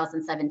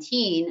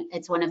 2017.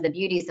 It's one of the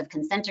beauties of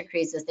consent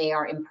decrees is they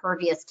are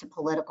impervious to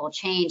political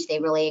change. They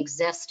really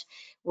exist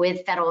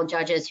with federal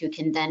judges who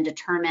can then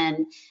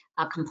determine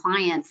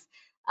compliance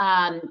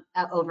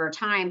over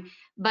time.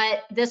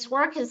 But this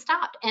work has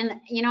stopped.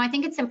 And, I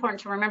think it's important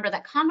to remember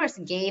that Congress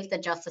gave the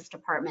Justice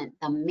Department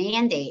the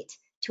mandate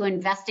to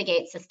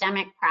investigate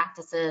systemic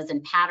practices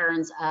and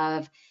patterns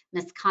of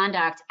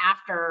misconduct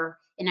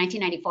in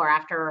 1994,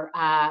 after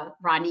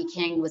Rodney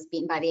King was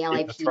beaten by the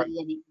LAPD and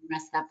the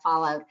rest that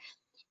followed.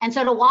 And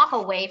so to walk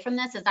away from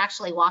this is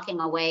actually walking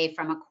away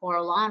from a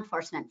core law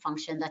enforcement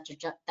function that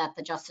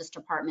the Justice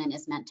Department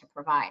is meant to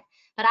provide.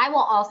 But I will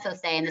also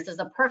say, and this is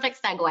a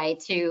perfect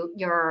segue to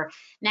your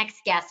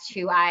next guest,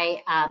 who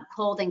I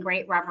hold in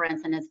great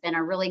reverence and has been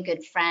a really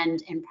good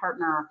friend and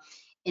partner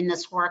in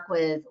this work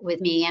with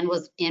me, and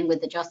was in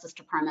with the Justice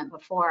Department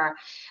before.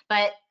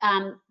 But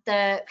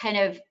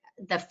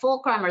the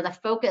fulcrum or the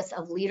focus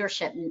of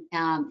leadership in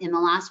the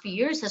last few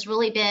years has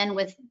really been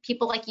with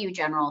people like you,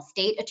 General,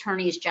 state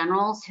attorneys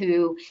generals,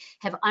 who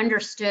have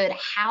understood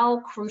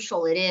how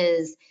crucial it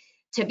is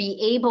to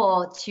be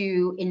able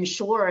to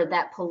ensure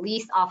that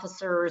police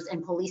officers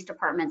and police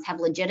departments have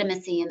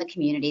legitimacy in the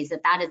communities,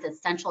 that is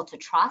essential to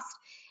trust,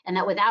 and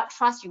that without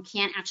trust, you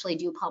can't actually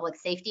do public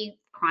safety.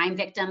 Crime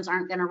victims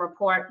aren't going to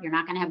report. You're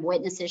not going to have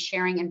witnesses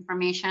sharing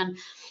information.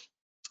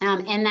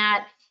 And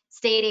that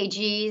state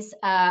AGs,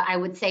 I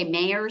would say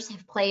mayors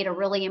have played a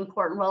really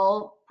important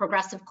role.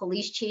 Progressive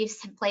police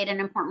chiefs have played an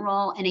important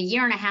role. And a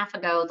year and a half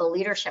ago, the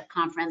leadership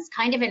conference,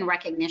 kind of in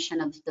recognition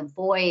of the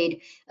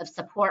void of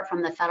support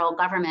from the federal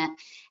government,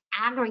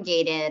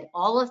 aggregated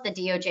all of the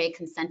DOJ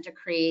consent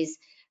decrees,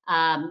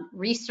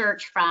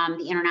 research from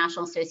the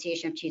International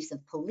Association of Chiefs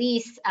of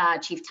Police.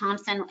 Chief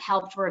Thompson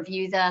helped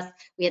review this.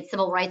 We had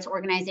civil rights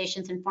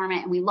organizations inform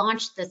it, and we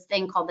launched this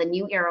thing called the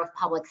New Era of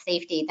Public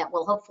Safety that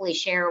we'll hopefully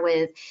share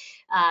with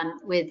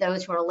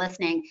those who are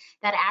listening,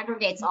 that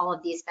aggregates all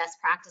of these best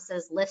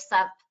practices, lifts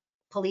up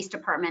police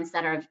departments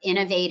that have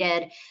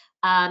innovated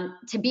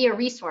to be a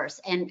resource,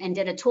 and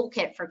did a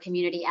toolkit for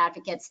community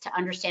advocates to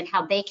understand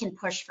how they can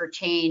push for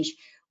change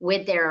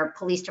with their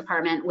police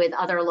department, with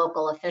other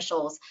local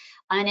officials.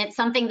 And it's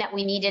something that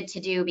we needed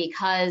to do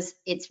because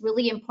it's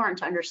really important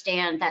to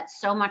understand that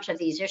so much of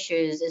these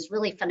issues is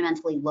really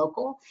fundamentally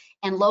local,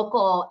 and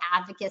local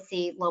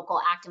advocacy,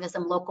 local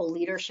activism, local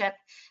leadership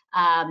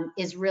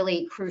is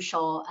really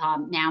crucial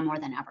now more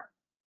than ever.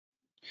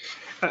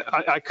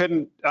 I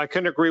couldn't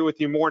agree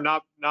with you more.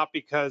 Not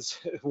because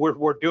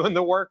we're doing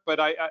the work, but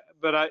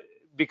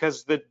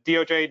because the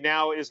DOJ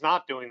now is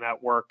not doing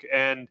that work,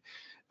 and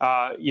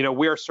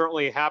we are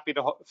certainly happy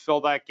to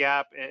fill that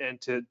gap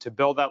and to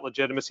build that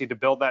legitimacy, to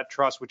build that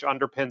trust, which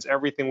underpins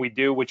everything we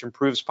do, which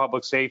improves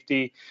public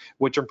safety,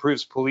 which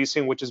improves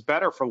policing, which is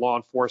better for law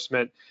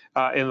enforcement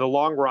in the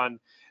long run.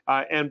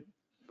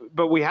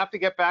 But we have to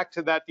get back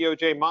to that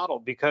DOJ model,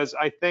 because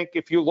I think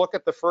if you look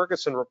at the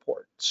Ferguson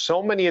report,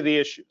 so many of the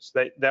issues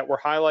that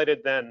were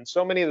highlighted then,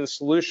 so many of the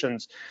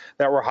solutions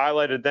that were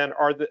highlighted then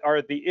are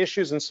the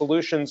issues and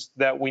solutions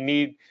that we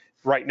need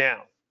right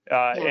now.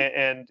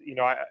 And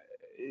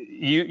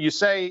you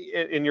say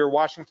in your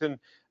Washington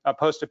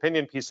Post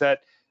opinion piece that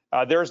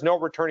there is no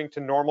returning to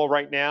normal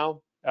right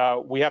now.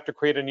 We have to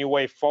create a new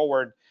way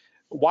forward.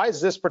 Why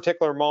is this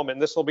particular moment,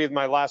 and this will be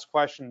my last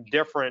question,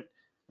 different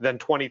than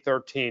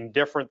 2013,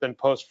 different than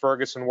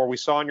post-Ferguson, where we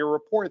saw in your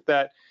report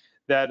that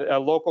a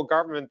local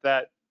government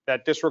that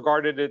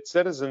disregarded its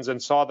citizens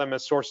and saw them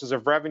as sources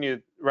of revenue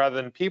rather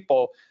than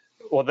people,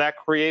 well, that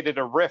created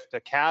a rift, a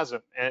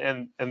chasm,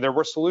 and there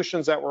were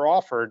solutions that were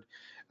offered,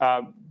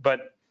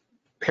 but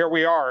here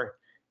we are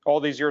all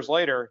these years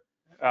later,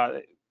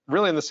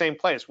 really in the same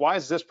place. Why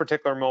is this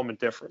particular moment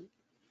different?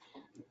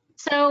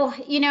 So,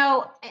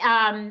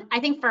 I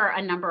think for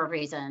a number of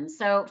reasons.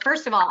 So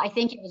first of all, I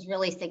think it was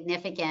really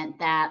significant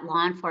that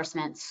law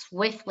enforcement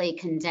swiftly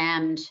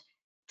condemned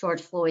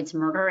George Floyd's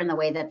murder in the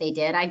way that they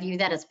did. I view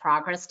that as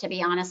progress, to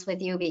be honest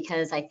with you,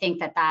 because I think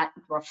that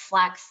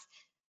reflects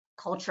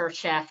culture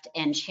shift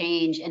and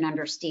change in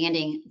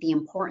understanding the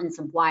importance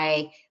of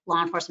why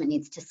law enforcement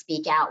needs to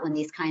speak out when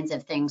these kinds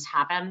of things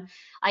happen.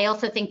 I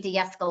also think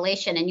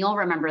de-escalation, and you'll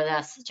remember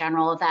this,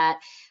 General,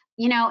 that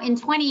in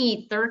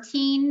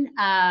 2013,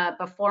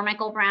 before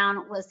Michael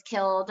Brown was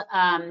killed,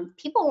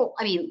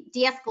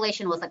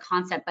 de-escalation was a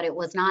concept, but it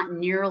was not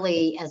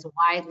nearly as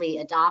widely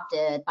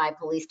adopted by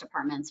police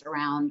departments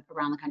around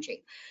the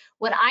country.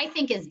 What I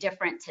think is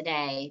different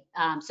today,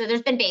 so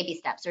there's been baby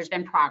steps, there's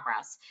been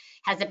progress.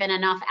 Has it been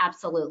enough?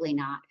 Absolutely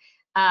not.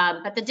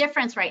 But the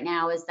difference right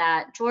now is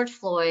that George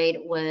Floyd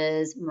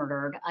was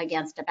murdered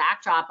against a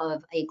backdrop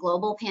of a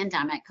global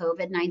pandemic,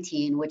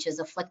 COVID-19, which is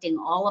afflicting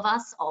all of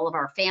us, all of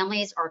our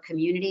families, our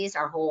communities,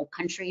 our whole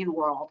country and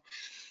world.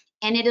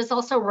 And it is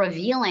also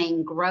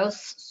revealing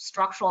gross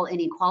structural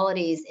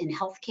inequalities in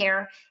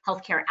healthcare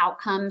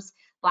outcomes.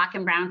 Black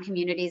and brown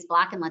communities,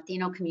 Black and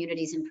Latino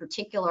communities in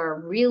particular,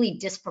 really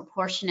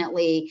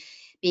disproportionately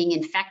being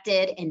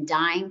infected and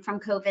dying from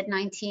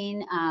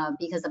COVID-19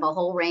 because of a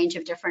whole range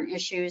of different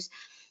issues.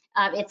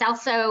 It's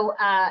also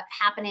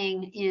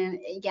happening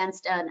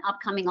against an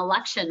upcoming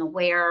election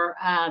where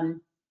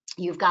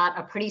you've got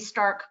a pretty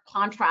stark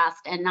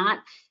contrast, and not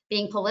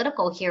being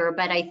political here,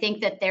 but I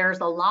think that there's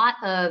a lot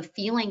of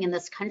feeling in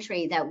this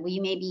country that we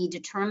may be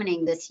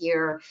determining this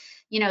year,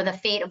 the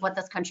fate of what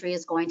this country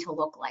is going to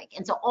look like.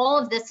 And so all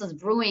of this is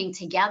brewing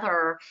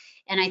together.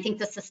 And I think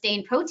the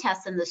sustained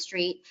protests in the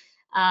street,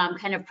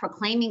 kind of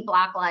proclaiming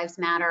Black Lives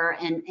Matter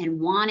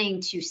and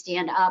wanting to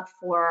stand up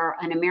for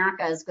an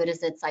America as good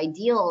as its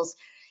ideals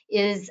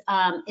is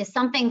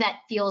something that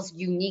feels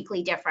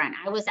uniquely different.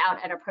 I was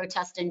out at a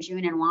protest in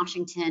June in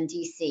Washington,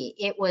 D.C.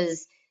 It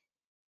was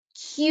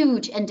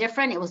huge and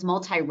different. It was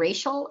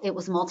multiracial, it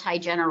was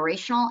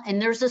multi-generational,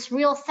 and there's this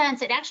real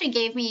sense. It actually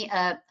gave me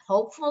a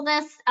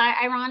hopefulness,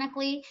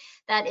 ironically,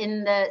 that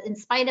in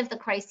spite of the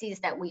crises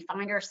that we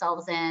find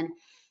ourselves in,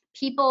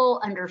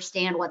 people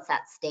understand what's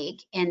at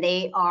stake, and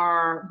they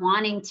are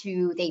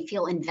they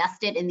feel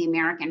invested in the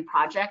American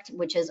project,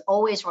 which has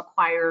always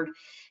required,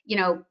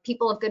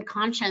 people of good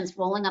conscience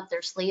rolling up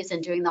their sleeves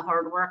and doing the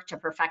hard work to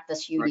perfect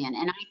this union.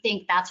 Right. And I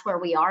think that's where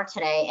we are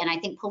today. And I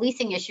think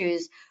policing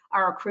issues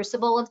are a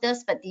crucible of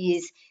this, but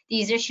these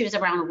issues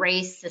around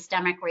race,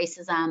 systemic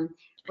racism,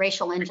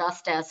 racial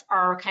injustice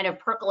are kind of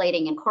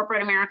percolating in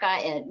corporate America,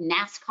 in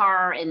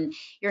NASCAR, and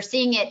you're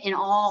seeing it in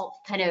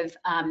all kind of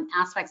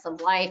aspects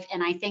of life.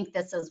 And I think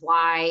this is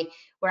why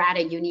we're at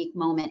a unique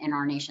moment in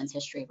our nation's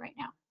history right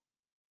now.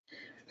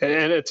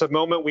 And it's a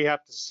moment we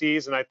have to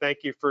seize, and I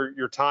thank you for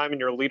your time and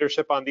your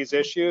leadership on these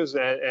issues.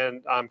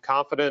 And I'm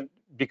confident,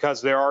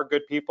 because there are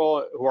good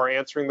people who are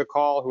answering the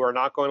call, who are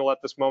not going to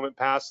let this moment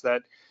pass,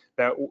 that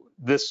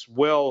this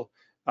will,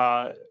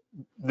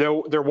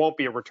 there won't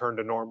be a return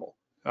to normal,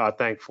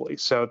 thankfully.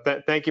 So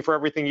thank you for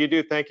everything you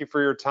do. Thank you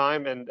for your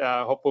time, and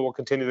hopefully we'll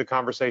continue the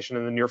conversation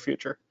in the near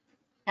future.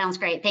 Sounds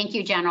great. Thank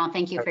you, General.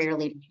 Thank you for your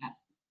leadership.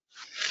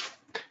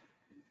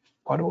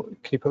 Can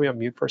you put me on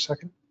mute for a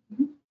second?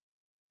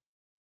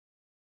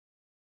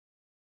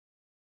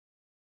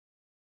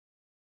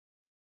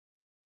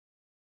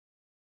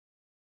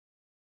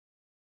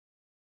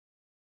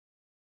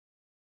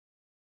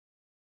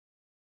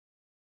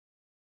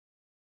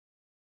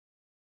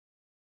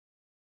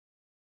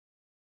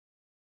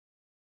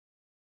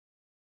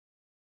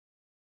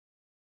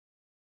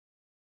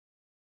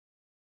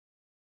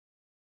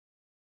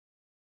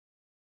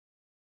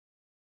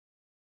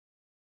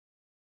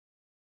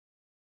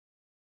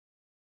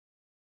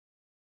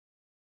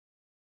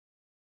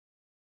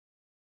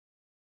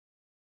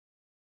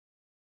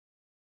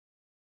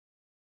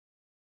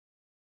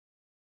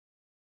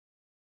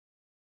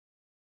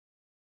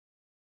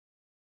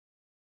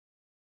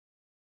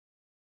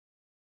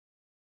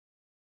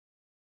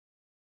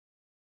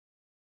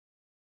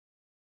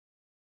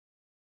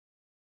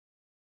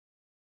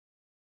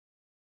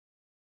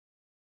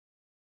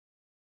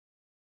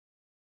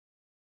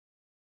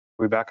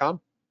 We back on?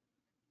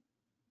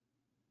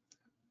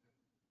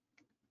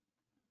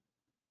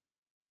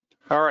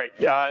 All right.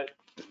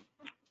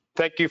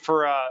 Thank you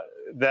for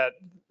that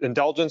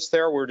indulgence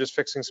there. We're just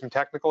fixing some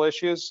technical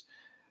issues.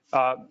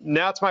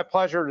 Now it's my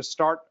pleasure to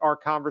start our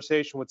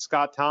conversation with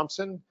Scott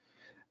Thompson.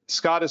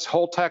 Scott is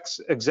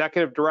Holtec's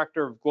Executive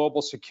Director of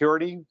Global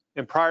Security,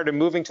 and prior to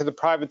moving to the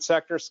private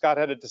sector, Scott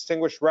had a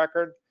distinguished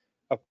record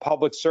of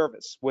public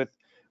service with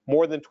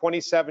more than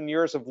 27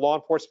 years of law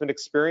enforcement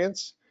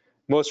experience,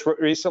 most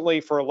recently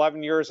for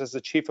 11 years as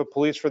the Chief of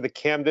Police for the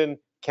Camden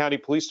County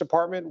Police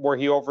Department, where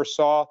he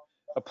oversaw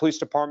a police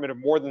department of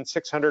more than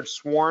 600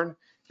 sworn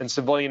and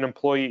civilian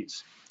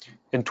employees.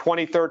 In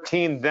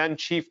 2013, then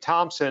Chief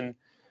Thompson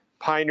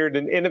pioneered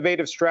an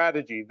innovative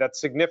strategy that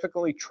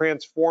significantly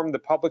transformed the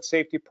public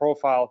safety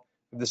profile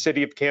of the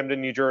city of Camden,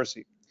 New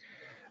Jersey,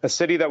 a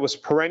city that was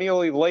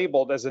perennially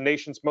labeled as the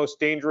nation's most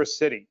dangerous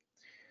city.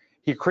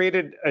 He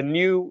created a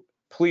new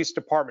police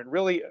department,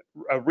 really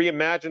a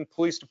reimagined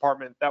police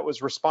department that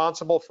was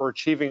responsible for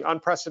achieving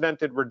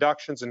unprecedented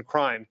reductions in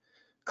crime,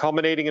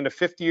 culminating in a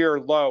 50-year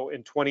low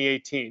in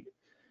 2018.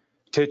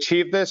 To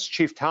achieve this,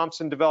 Chief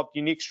Thompson developed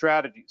unique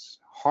strategies,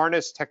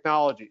 harnessed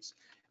technologies,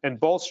 and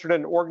bolstered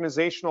an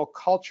organizational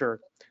culture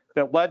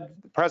that led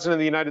the President of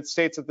the United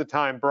States at the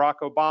time, Barack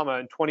Obama,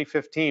 in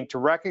 2015 to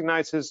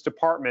recognize his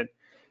department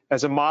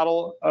as a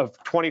model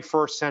of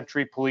 21st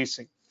century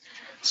policing.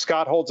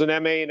 Scott holds an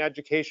MA in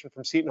education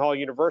from Seton Hall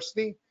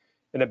University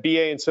and a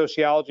BA in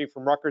sociology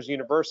from Rutgers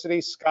University.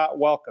 Scott,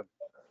 welcome.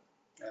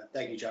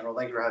 Thank you, General.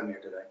 Thank you for having me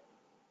here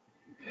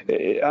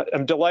today.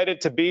 I'm delighted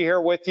to be here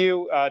with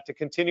you to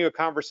continue a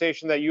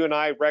conversation that you and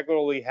I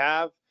regularly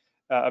have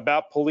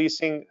about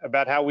policing,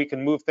 about how we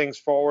can move things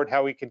forward,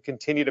 how we can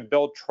continue to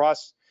build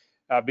trust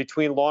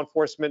between law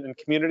enforcement and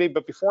community.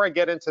 But before I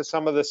get into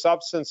some of the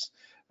substance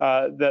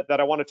that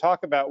I want to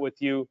talk about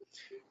with you,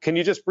 can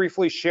you just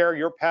briefly share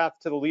your path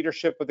to the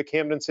leadership of the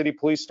Camden City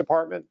Police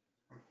Department?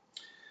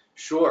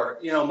 Sure.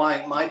 You know,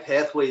 my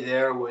pathway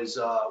there was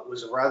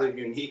a rather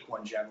unique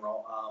one,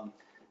 General.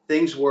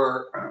 Things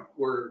were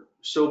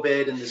so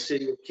bad in the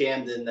city of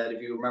Camden that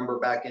if you remember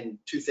back in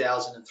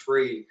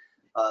 2003,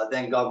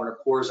 then Governor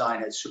Corzine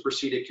had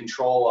superseded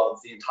control of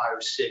the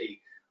entire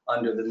city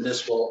under the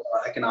Municipal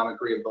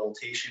Economic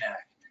Rehabilitation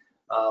Act.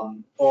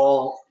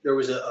 There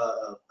was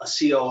a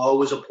COO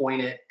was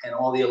appointed, and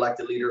all the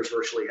elected leaders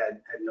virtually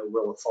had no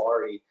real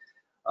authority.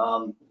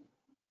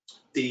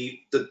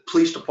 The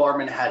police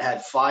department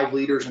had 5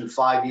 leaders in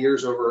 5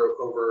 years over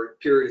a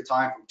period of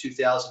time from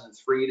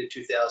 2003 to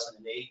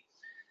 2008.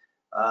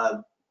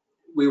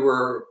 We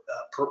were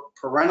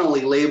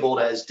perennially labeled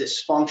as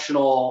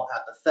dysfunctional,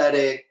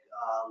 apathetic,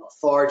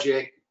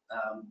 lethargic,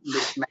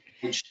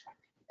 mismanaged.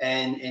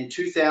 And in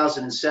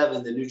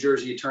 2007, the New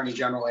Jersey Attorney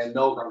General Ann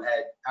Milgram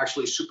had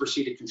actually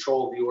superseded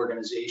control of the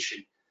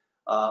organization.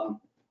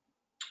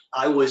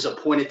 I was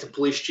appointed to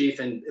police chief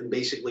in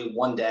basically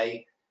one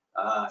day.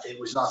 It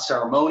was not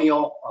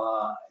ceremonial.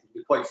 To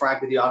be quite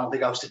frank with you, I don't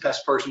think I was the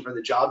best person for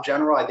the job,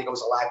 General. I think it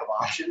was a lack of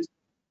options.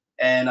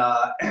 And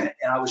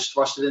I was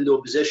thrusted into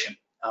a position.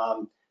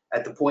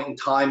 At the point in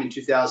time in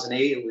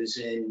 2008, it was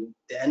in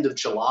the end of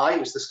July. It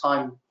was this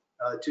time,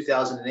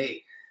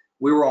 2008.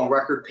 We were on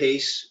record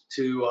pace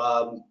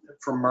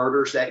for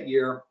murders that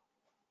year.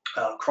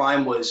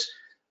 Crime was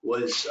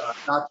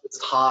not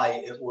just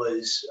high. It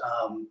was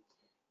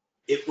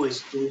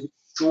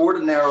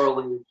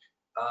extraordinarily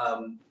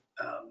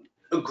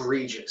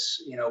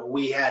egregious. You know,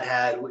 we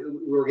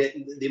were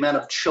getting the amount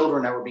of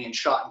children that were being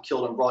shot and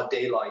killed in broad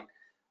daylight.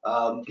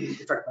 In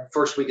fact, my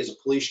first week as a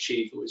police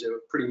chief, it was a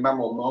pretty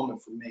memorable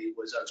moment for me.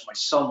 My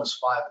son was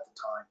 5 at the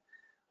time.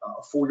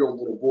 A 4-year-old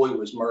little boy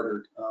was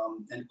murdered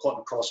and caught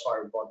in a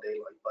crossfire in broad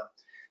daylight. But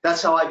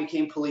that's how I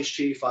became police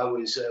chief. It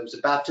was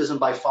a baptism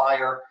by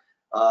fire.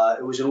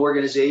 It was an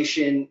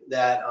organization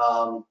that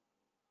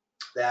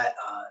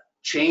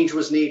change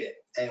was needed,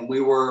 and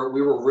we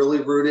were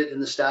really rooted in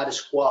the status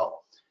quo.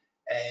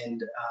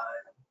 And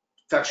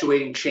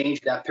effectuating change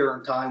at that period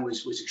in time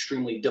was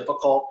extremely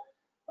difficult.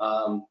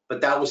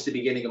 But that was the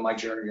beginning of my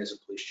journey as a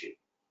police chief.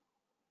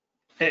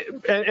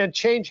 And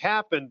change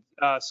happened,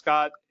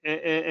 Scott,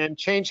 and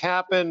change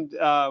happened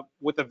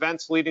with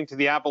events leading to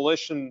the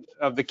abolition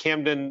of the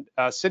Camden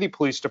City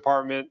Police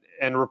Department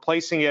and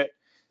replacing it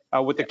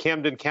with the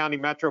Camden County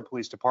Metro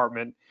Police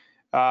Department.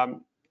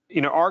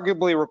 You know,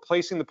 arguably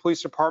replacing the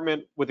police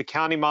department with the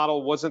county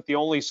model wasn't the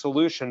only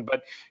solution,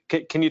 but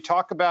can you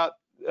talk about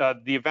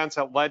the events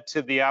that led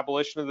to the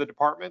abolition of the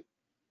department?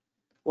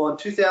 Well, in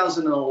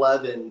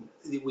 2011,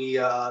 the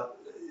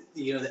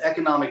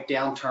economic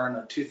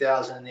downturn of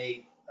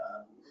 2008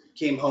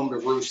 came home to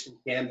roost in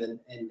Camden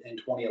in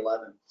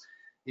 2011.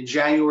 In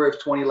January of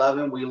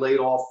 2011, we laid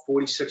off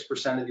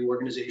 46% of the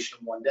organization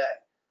in one day.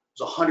 It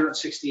was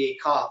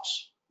 168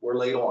 cops were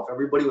laid off.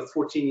 Everybody with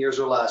 14 years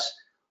or less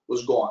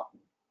was gone.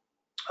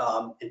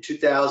 In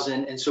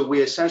 2000, and so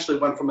we essentially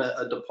went from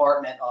a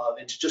department of,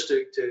 and just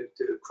to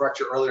correct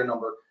your earlier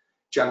number,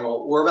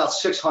 General, we're about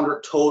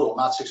 600 total,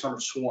 not 600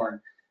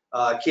 sworn.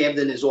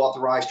 Camden is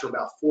authorized to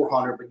about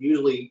 400, but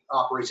usually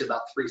operates at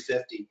about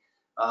 350.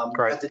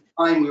 Right. At the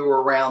time, we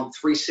were around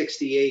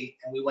 368,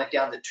 and we went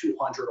down to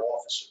 200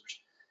 officers.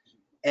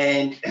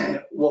 And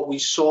what we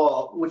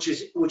saw, which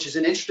is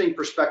an interesting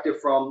perspective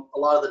from a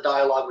lot of the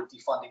dialogue with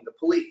defunding the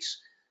police.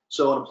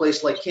 So in a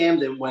place like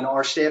Camden, when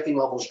our staffing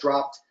levels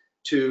dropped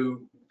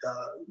to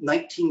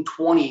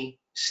 1920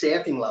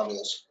 staffing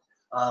levels,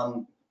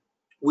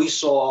 we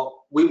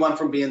went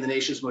from being the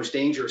nation's most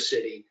dangerous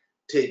city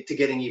to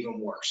getting even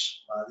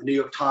worse. The New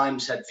York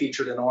Times had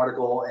featured an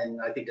article, and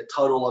I think the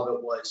title of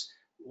it was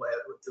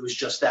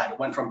just that. It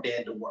went from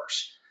bad to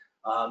worse.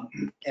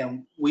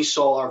 And we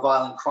saw our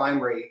violent crime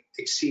rate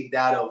exceed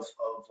that of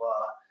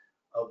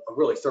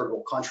really third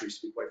world countries,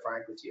 to be quite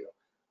frank with you.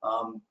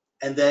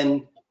 And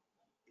then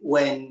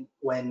when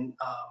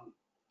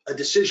a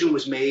decision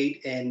was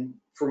made and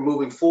for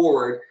moving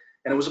forward,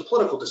 and it was a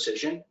political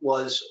decision,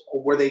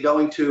 were they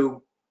going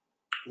to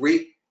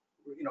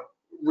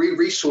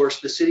re-resource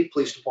the city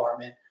police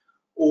department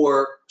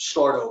or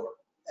start over?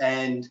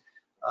 And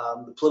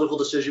the political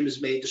decision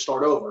was made to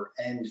start over.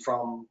 And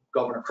from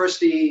Governor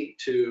Christie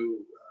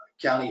to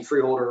County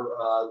Freeholder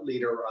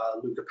Leader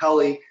Lou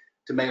Capelli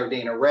to Mayor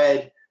Dana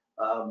Red,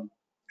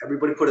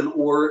 everybody put an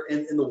oar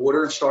in the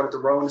water and started to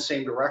row in the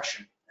same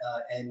direction.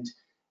 And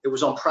it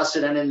was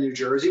unprecedented in New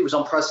Jersey. It was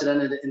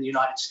unprecedented in the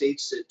United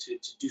States to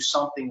do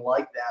something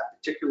like that,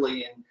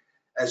 particularly in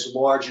as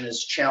large and as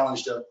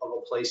challenged of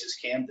a place as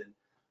Camden.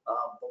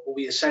 But what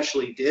we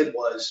essentially did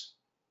was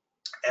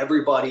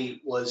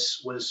everybody was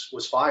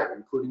fired,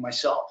 including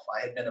myself.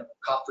 I had been a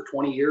cop for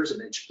 20 years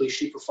and a police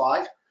chief for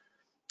 5.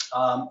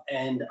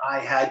 And I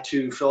had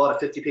to fill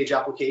out a 50-page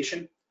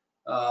application.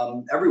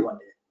 Everyone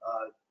did.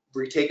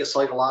 retake a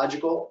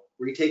psychological,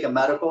 retake a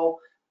medical,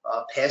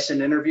 pass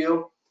an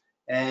interview,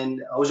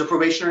 and I was a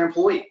probationary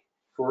employee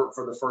for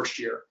the first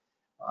year.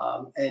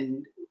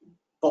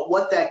 But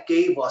what that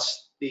gave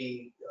us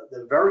the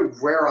very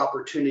rare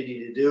opportunity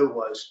to do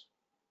was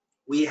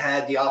we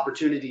had the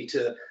opportunity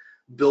to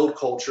build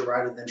culture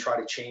rather than try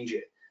to change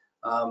it.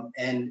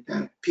 And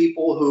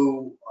people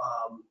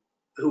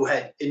who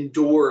had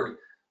endured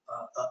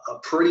a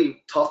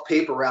pretty tough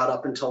paper route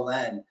up until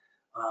then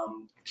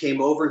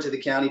came over into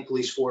the county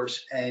police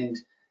force, and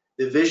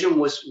the vision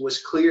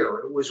was clear.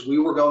 It was, we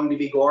were going to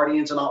be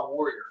guardians and not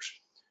warriors.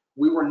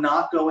 We were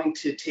not going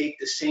to take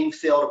the same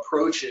failed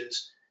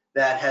approaches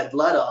that had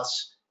led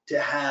us to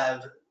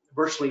have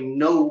virtually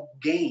no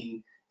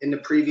gain in the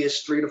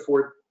previous 3 to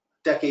 4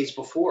 decades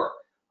before.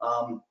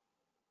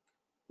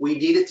 We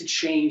needed to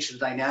change the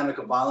dynamic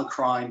of violent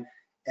crime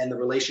and the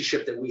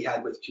relationship that we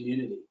had with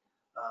community.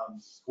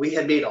 We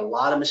had made a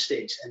lot of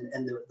mistakes,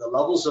 and the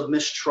levels of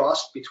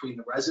mistrust between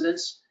the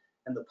residents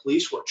and the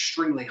police were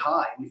extremely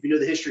high. And if you know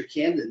the history of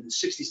Camden, in the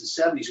 60s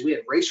and 70s, we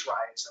had race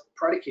riots that were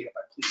predicated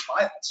by police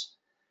violence.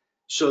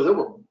 So there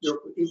were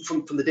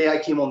from the day I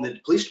came on the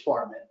police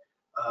department,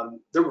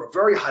 there were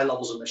very high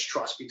levels of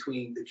mistrust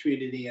between the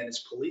community and its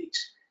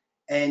police.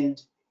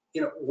 And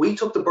we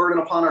took the burden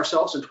upon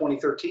ourselves in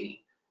 2013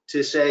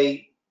 to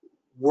say,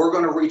 we're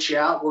going to reach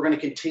out, we're going to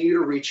continue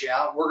to reach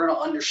out, we're going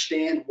to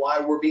understand why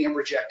we're being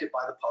rejected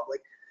by the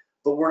public,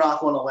 but we're not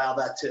going to allow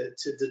that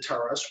to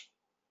deter us.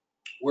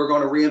 We're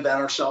going to reinvent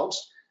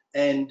ourselves,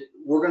 and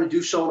we're going to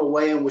do so in a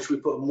way in which we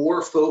put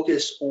more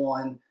focus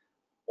on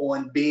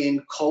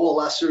being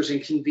coalescers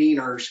and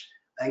conveners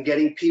and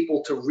getting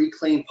people to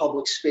reclaim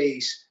public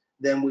space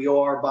than we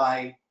are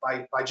by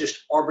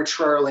just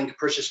arbitrarily and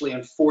capriciously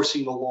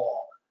enforcing the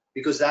law.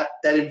 Because that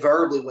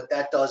invariably what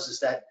that does is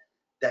that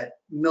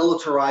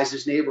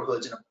militarizes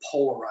neighborhoods and it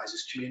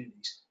polarizes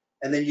communities.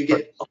 And then you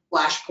get a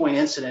flashpoint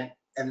incident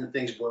and then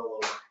things boil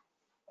over.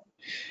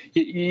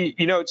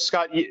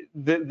 Scott,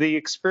 the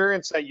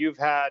experience that you've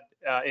had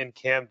in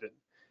Camden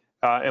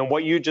and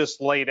what you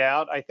just laid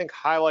out, I think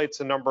highlights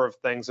a number of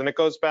things. And it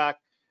goes back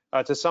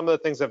to some of the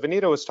things that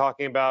Vanita was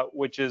talking about,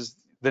 which is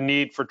the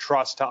need for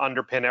trust to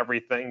underpin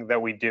everything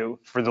that we do,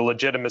 for the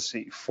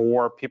legitimacy,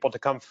 for people to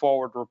come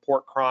forward,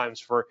 report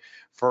crimes, for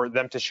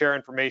them to share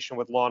information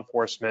with law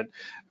enforcement.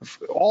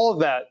 All of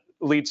that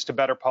leads to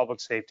better public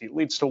safety,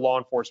 leads to law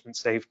enforcement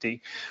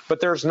safety.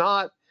 But there's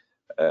not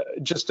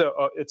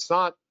it's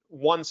not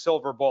one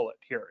silver bullet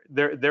here.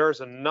 There's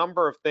a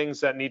number of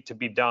things that need to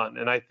be done.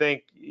 And I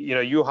think, you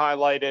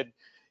highlighted,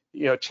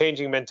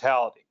 changing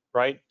mentality,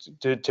 right?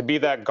 To be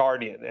that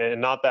guardian and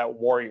not that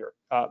warrior.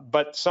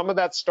 But some of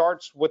that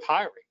starts with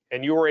hiring,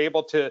 and you were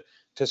able to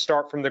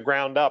start from the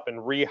ground up and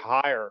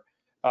rehire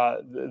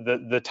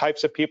the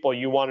types of people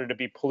you wanted to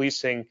be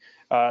policing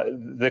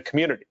the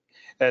community.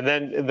 And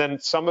then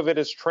some of it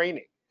is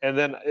training. And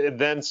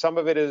then some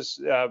of it is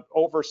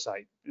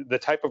oversight, the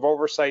type of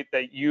oversight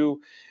that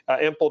you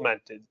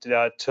implemented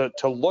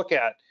to look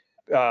at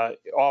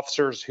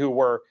officers who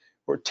were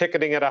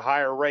ticketing at a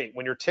higher rate.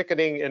 When you're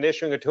ticketing and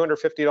issuing a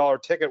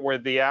 $250 ticket where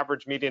the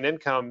average median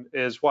income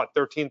is what,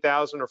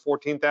 $13,000 or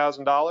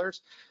 $14,000,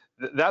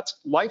 that's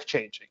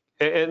life-changing.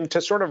 And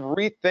to sort of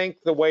rethink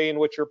the way in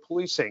which you're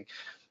policing.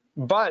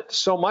 But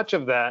so much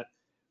of that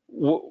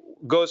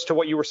goes to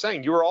what you were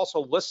saying. You were also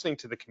listening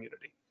to the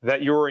community,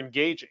 that you were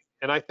engaging.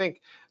 And I think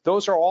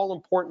those are all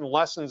important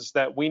lessons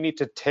that we need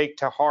to take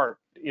to heart,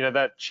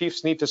 that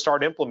chiefs need to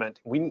start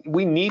implementing.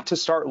 We need to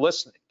start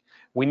listening.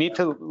 We need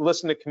to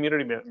listen to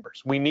community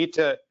members. We need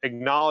to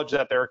acknowledge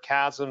that there are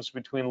chasms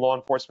between law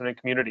enforcement and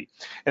community.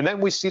 And then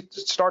we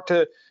start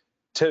to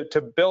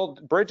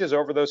build bridges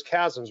over those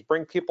chasms,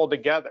 bring people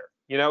together.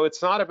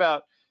 It's not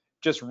about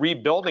just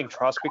rebuilding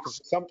trust, because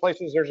in some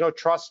places there's no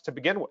trust to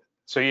begin with.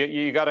 So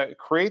you got to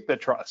create the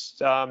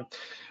trust.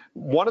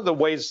 One of the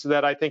ways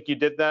that I think you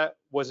did that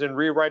was in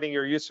rewriting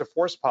your use of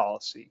force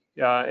policy,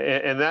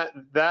 and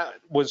that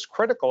was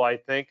critical, I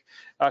think.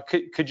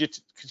 Could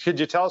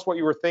you tell us what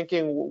you were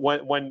thinking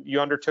when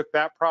you undertook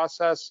that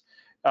process,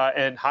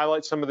 and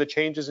highlight some of the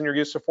changes in your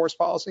use of force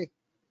policy?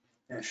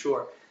 Yeah,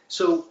 sure.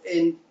 So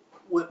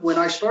when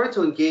I started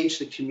to engage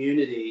the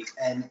community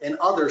and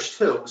others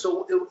too,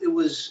 so it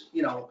was,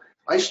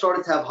 I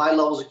started to have high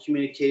levels of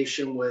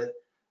communication with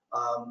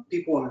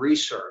people in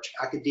research,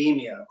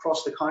 academia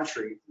across the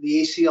country,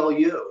 the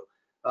ACLU,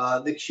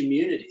 the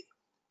community.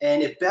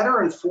 And it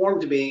better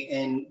informed me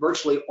in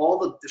virtually all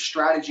the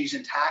strategies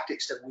and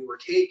tactics that we were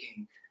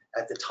taking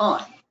at the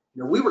time.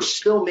 We were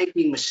still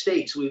making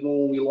mistakes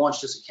when we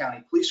launched as a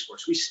county police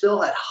force. We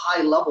still had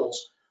high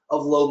levels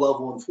of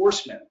low-level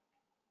enforcement.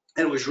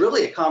 And it was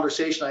really a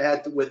conversation I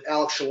had with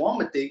Alex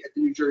Shalom at the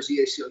New Jersey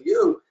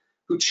ACLU,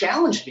 who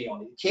challenged me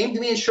on it. He came to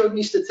me and showed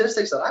me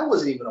statistics that I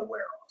wasn't even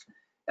aware of.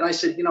 And I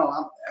said,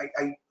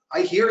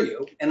 I hear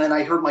you. And then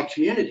I heard my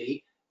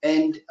community,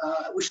 and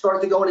we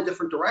started to go in a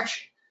different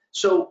direction.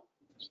 So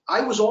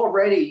I was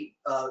already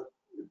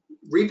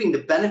reaping the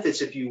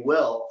benefits, if you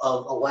will,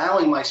 of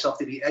allowing myself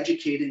to be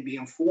educated and be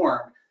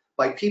informed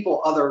by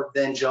people other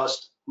than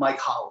just my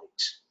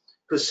colleagues.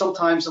 because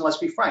sometimes, and let's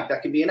be frank,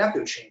 that can be an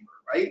echo chamber,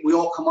 right? We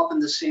all come up in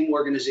the same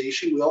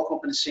organization, we all come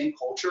up in the same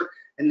culture,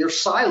 and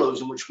there's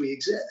silos in which we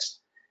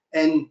exist.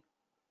 And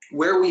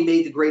where we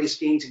made the greatest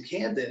gains in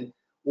Camden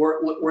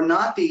were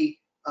not the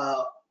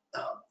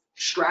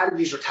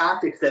strategies or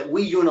tactics that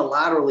we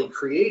unilaterally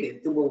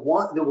created. There were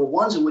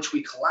ones in which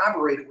we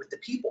collaborated with the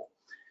people.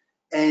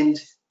 And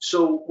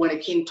so when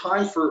it came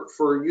time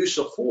for use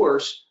of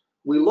force,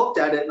 we looked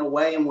at it in a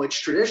way in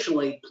which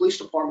traditionally police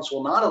departments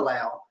will not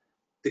allow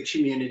the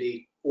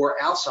community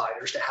or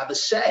outsiders to have a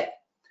say.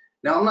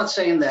 Now, I'm not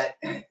saying that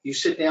you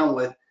sit down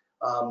with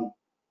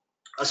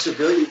a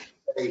civilian and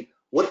say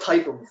what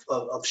type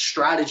of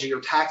strategy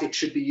or tactic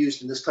should be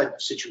used in this type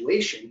of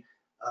situation,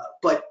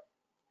 but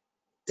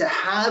to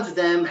have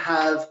them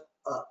have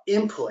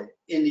input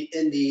in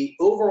the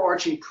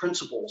overarching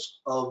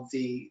principles of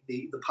the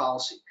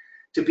policy,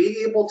 to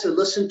be able to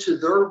listen to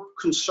their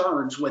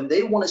concerns when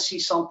they want to see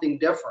something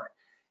different,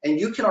 and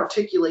you can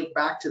articulate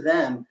back to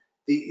them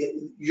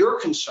your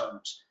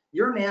concerns.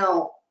 You're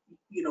now,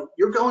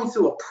 you're going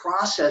through a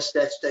process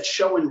that's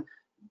showing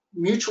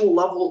mutual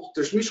levels.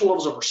 There's mutual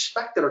levels of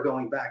respect that are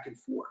going back and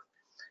forth.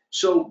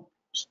 So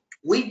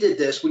we did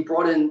this. We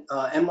brought in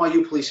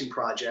NYU Policing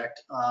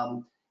Project,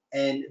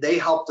 and they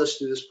helped us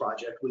through this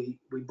project. We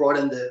brought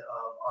in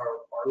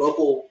our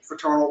local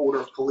fraternal order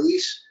of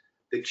police,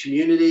 the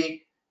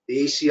community,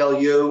 the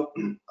ACLU,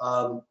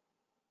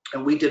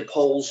 and we did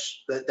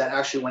polls that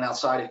actually went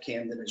outside of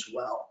Camden as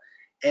well.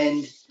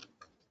 And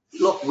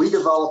look, we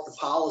developed a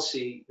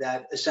policy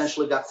that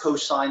essentially got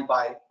co-signed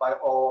by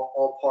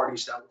all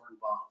parties that were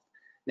involved.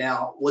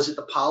 Now, was it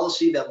the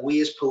policy that we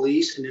as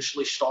police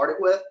initially started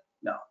with?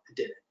 No, it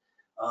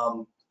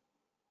didn't.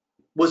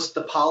 Was it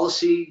the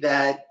policy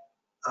that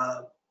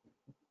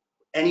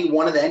any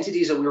one of the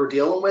entities that we were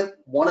dealing with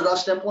wanted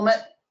us to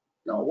implement?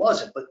 No, it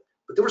wasn't. But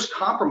there was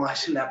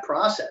compromise in that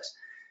process,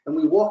 and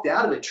we walked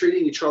out of it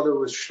treating each other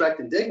with respect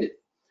and dignity.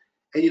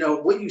 And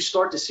what you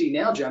start to see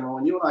now, General,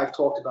 and you and I have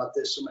talked about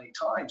this so many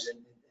times, and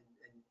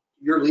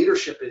your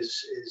leadership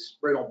is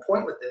right on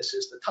point with this,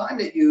 is the time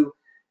that you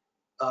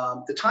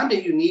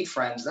need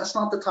friends, that's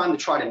not the time to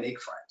try to make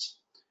friends,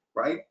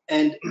 right?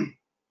 And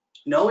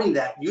knowing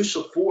that use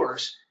of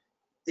force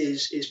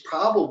is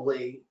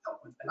probably,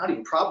 not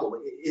even probably,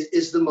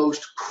 is the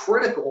most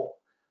critical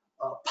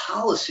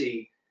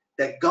policy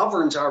that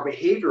governs our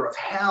behavior of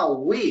how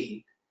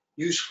we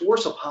use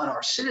force upon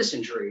our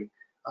citizenry.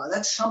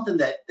 That's something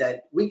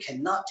that we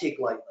cannot take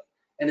lightly.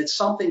 And it's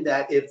something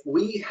that if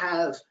we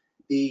have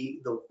the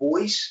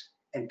voice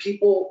and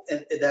people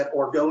that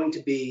are going to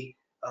be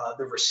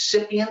the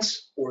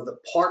recipients or the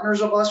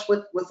partners of us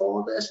with all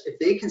of this, if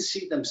they can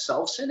see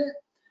themselves in it,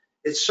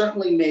 it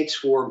certainly makes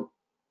for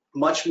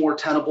much more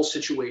tenable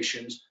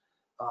situations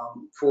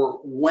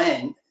for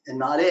when and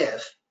not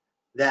if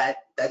that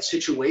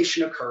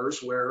situation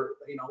occurs where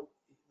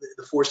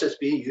the force that's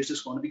being used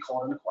is going to be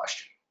called into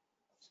question.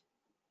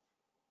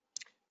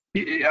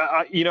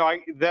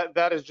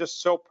 That is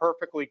just so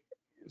perfectly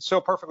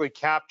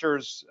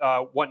captures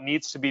what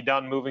needs to be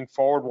done moving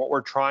forward, what we're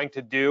trying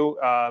to do.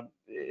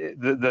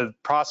 The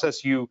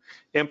process you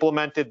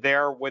implemented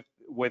there with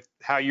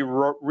how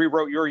you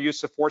rewrote your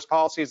use of force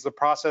policy is the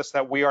process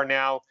that we are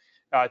now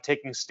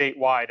taking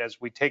statewide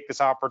as we take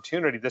this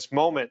opportunity, this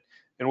moment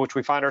in which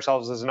we find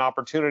ourselves as an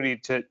opportunity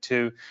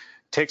to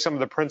take some of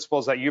the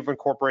principles that you've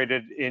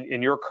incorporated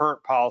in your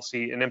current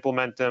policy and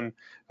implement them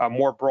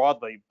more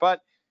broadly.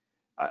 But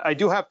I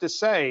do have to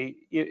say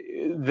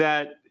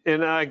that,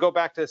 and I go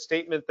back to a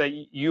statement that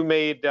you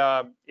made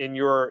in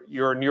your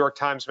New York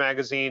Times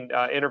Magazine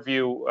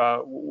interview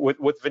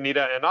with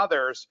Vanita and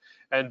others,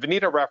 and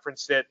Vanita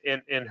referenced it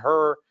in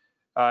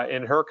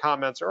her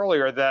comments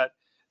earlier, that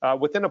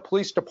within a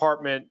police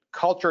department,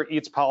 culture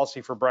eats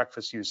policy for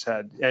breakfast, you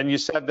said. And you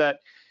said that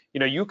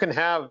you can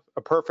have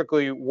a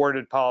perfectly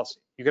worded policy.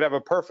 You could have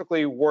a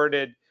perfectly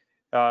worded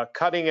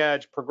cutting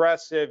edge,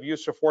 progressive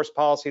use of force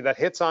policy that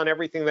hits on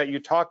everything that you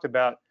talked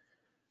about,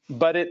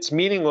 but it's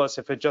meaningless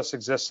if it just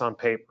exists on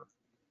paper.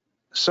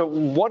 So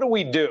what do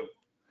we do?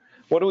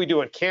 What do we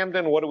do in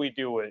Camden? What do we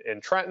do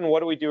in Trenton? What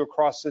do we do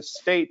across this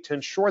state to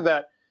ensure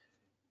that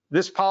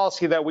this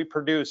policy that we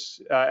produce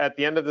at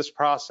the end of this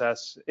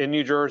process in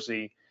New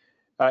Jersey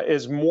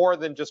is more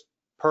than just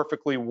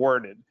perfectly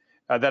worded,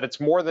 that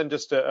it's more than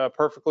just a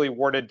perfectly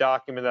worded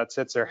document that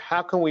sits there?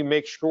 How can we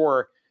make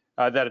sure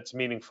that it's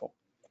meaningful?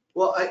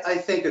 Well, I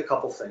think a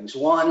couple things.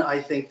 One,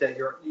 I think that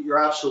you're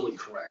absolutely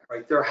correct,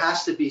 right? There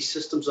has to be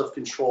systems of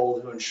control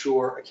to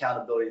ensure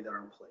accountability that are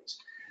in place.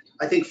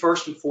 I think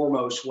first and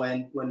foremost,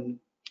 when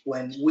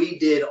we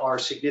did our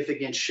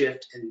significant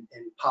shift in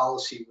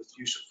policy with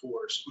use of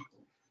force,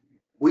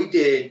 we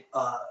did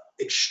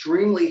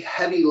extremely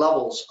heavy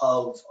levels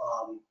of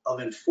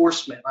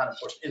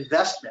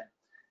investment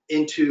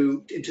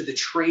into the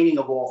training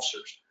of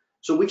officers.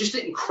 So we just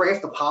didn't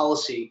craft the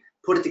policy,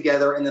 put it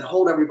together, and then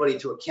hold everybody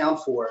to account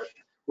for it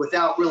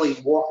without really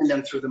walking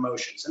them through the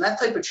motions. And that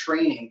type of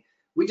training,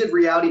 we did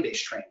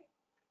reality-based training.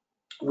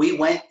 We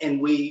went and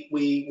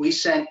we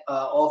sent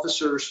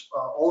officers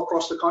all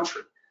across the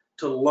country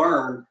to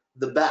learn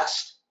the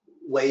best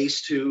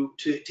ways to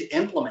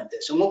implement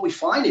this. And what we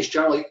find is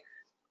generally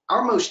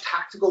our most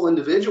tactical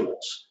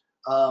individuals,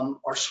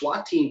 our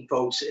SWAT team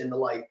folks and the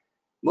like,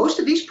 most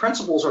of these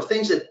principles are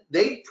things that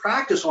they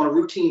practice on a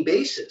routine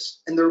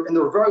basis, and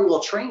they're very well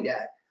trained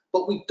at.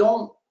 But we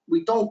don't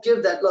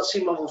give that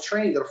same level of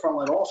training to the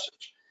frontline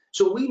officers.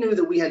 So we knew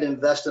that we had to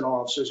invest in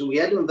our officers, and we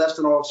had to invest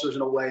in our officers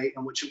in a way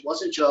in which it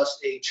wasn't just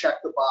a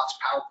check the box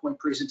PowerPoint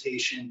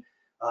presentation,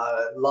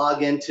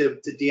 log into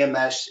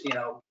DMS,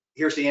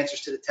 here's the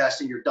answers to the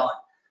test and you're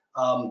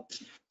done.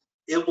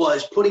 It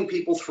was putting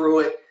people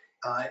through it,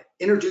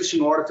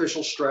 introducing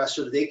artificial stress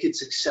so that they could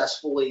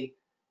successfully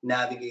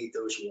navigate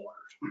those waters.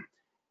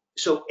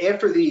 So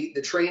after the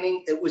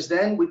training, it was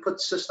then we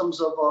put systems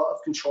of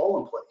control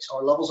in place,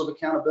 our levels of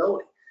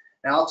accountability.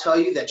 Now I'll tell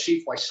you that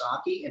Chief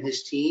Wysocki and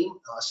his team,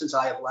 since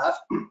I have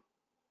left,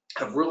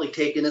 have really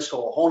taken this to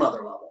a whole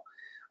nother level.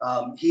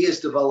 He has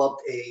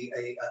developed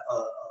the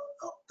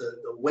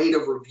way to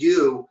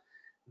review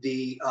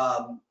the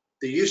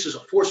uses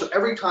of force. So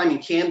every time in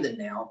Camden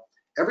now,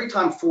 every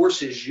time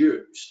force is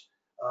used,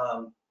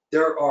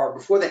 there are,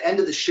 before the end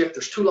of the shift,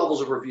 there's 2 levels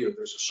of review.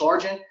 There's a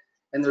sergeant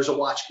and there's a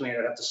watch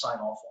commander that have to sign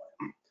off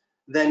on it.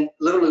 Then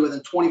literally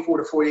within 24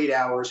 to 48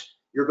 hours,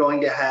 you're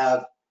going to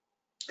have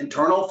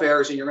internal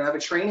affairs and you're going to have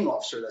a training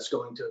officer that's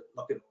going to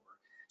look it over.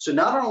 So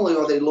not only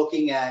are they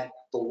looking at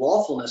the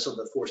lawfulness of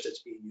the force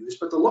that's being used,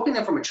 but they're looking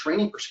at it from a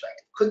training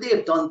perspective. Could they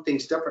have done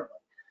things differently?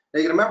 Now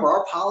you can remember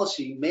our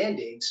policy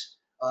mandates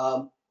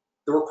the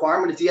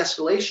requirement of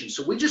de-escalation.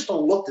 So we just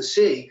don't look to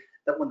see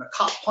that when the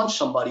cop punched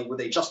somebody, were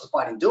they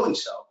justified in doing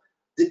so?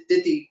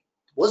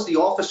 Was the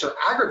officer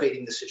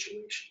aggravating the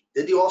situation?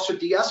 Did the officer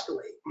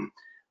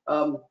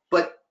de-escalate?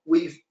 But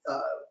we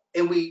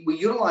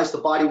utilize the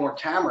body-worn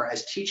camera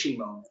as teaching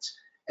moments.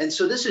 And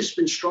so this has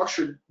been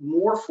structured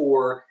more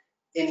for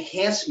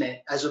enhancement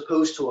as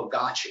opposed to a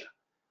gotcha.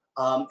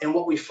 And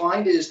what we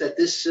find is that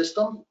this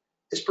system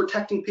is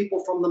protecting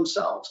people from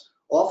themselves.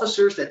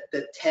 Officers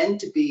that tend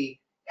to be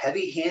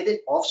heavy-handed,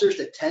 officers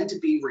that tend to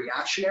be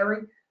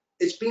reactionary,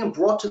 it's being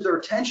brought to their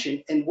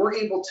attention, and we're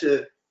able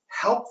to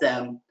help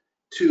them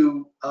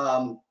to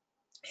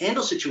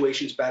handle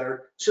situations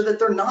better so that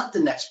they're not the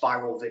next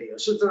viral video,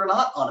 so they're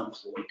not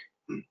unemployed.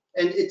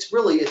 And it's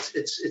really,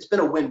 it's been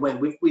a win-win.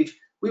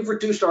 We've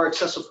reduced our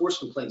excessive force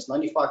complaints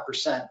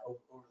 95% over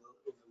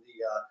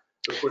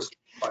the course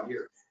of 5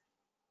 years.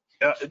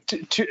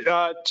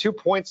 2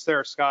 points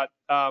there, Scott.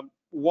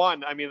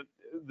 One, I mean,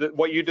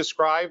 what you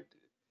described,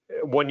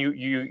 when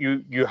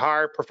you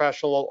hire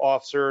professional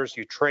officers,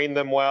 you train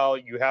them well,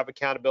 you have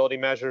accountability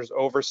measures,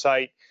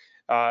 oversight,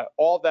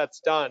 all that's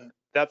done,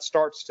 that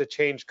starts to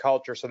change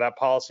culture so that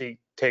policy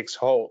takes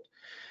hold.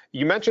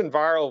 You mentioned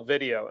viral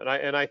video,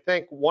 and I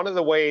think one of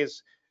the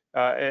ways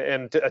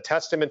and a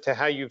testament to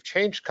how you've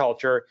changed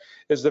culture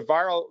is the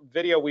viral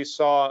video we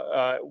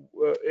saw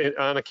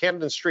on a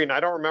Camden street. And I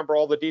don't remember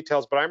all the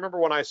details, but I remember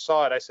when I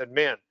saw it, I said,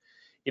 man,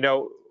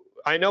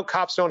 I know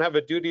cops don't have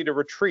a duty to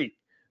retreat,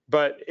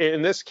 but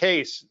in this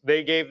case,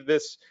 they gave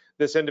this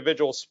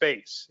individual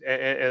space,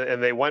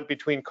 and they went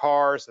between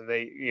cars, and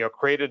they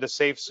created a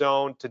safe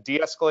zone to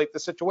de-escalate the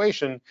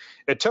situation.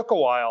 It took a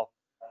while,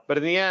 but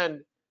in the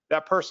end,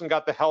 that person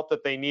got the help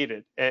that they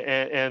needed,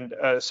 and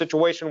a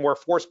situation where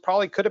force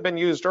probably could have been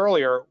used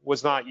earlier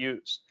was not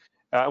used.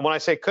 And when I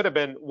say could have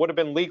been, would have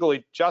been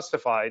legally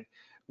justified,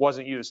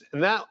 wasn't used.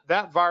 And that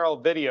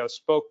viral video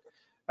spoke,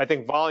 I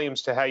think,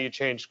 volumes to how you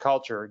changed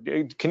culture.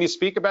 Can you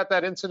speak about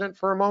that incident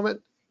for a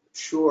moment?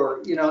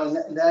 Sure.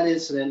 And that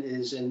incident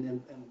is,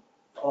 and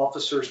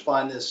officers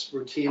find this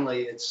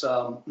routinely. It's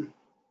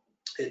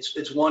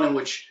one in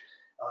which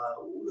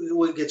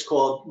what gets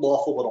called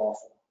lawful but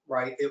awful.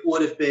 Right? It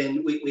would have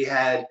been, we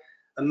had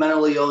a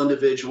mentally ill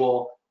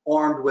individual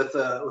armed with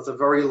a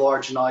very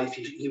large knife.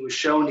 He was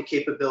showing the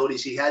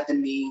capabilities. He had the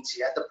means.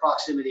 He had the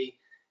proximity.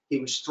 He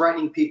was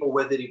threatening people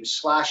with it. He was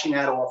slashing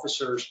at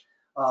officers.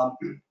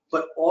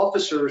 But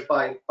officers,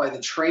 by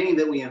the training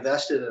that we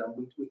invested in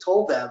them, we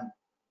told them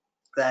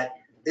that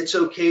it's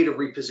okay to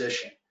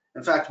reposition.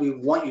 In fact, we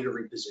want you to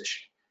reposition.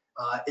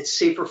 It's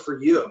safer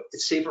for you.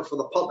 It's safer for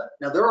the public.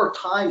 Now, there are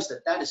times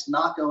that is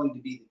not going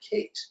to be the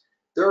case.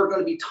 There are going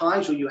to be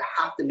times when you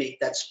have to make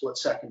that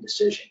split-second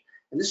decision.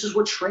 And this is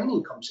where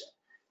training comes in.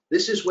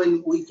 This is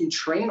when we can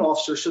train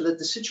officers so that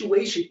the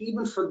situation,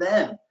 even for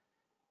them,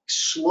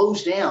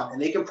 slows down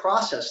and they can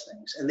process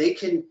things, and they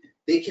can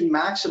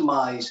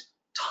maximize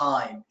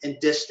time and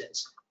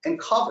distance and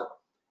cover.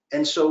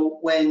 And so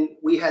when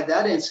we had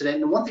that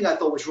incident, and one thing I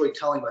thought was really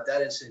telling about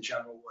that incident in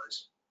general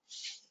was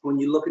when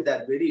you look at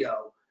that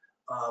video,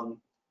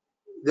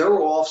 there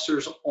were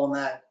officers on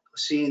that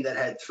scene that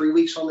had 3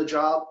 weeks on the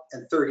job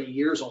and 30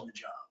 years on the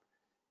job,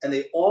 and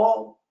they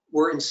all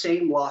were in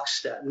same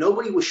lockstep.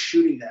 Nobody was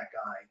shooting that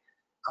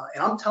guy,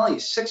 and I'm telling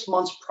you, 6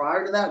 months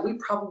prior to that, we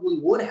probably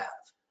would have,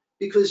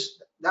 because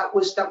that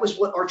was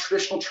what our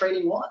traditional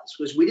training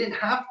was we didn't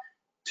have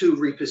to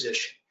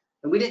reposition,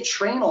 and we didn't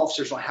train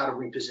officers on how to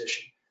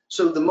reposition.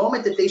 So the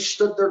moment that they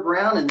stood their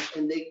ground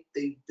and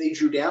they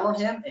drew down on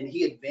him and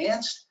he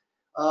advanced,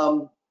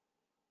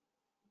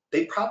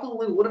 they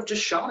probably would have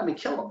just shot him and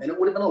killed him, and it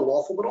would have been a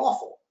lawful but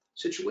awful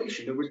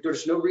situation.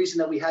 There's no reason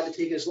that we had to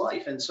take his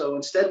life. And so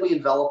instead we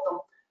enveloped him.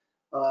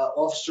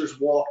 Officers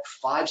walked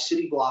 5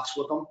 city blocks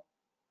with him.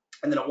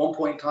 And then at one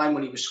point in time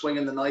when he was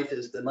swinging the knife,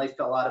 the knife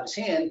fell out of his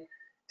hand,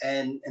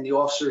 and the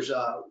officers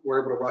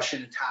were able to rush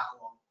in and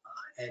tackle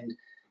him. And,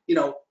 you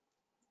know,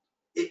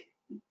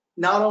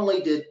 not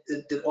only did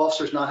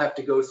officers not have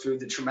to go through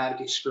the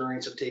traumatic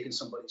experience of taking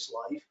somebody's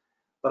life,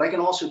 but I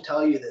can also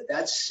tell you that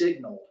that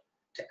signaled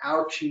to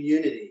our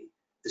community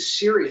the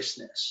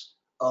seriousness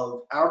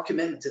of our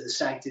commitment to the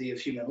sanctity of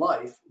human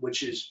life,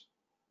 which is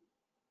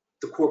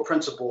the core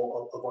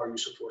principle of our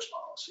use of force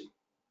policy.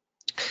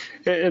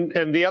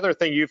 And the other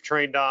thing you've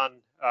trained on,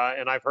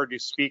 and I've heard you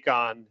speak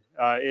on,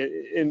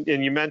 and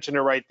you mentioned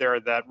it right there,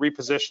 that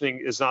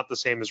repositioning is not the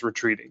same as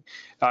retreating.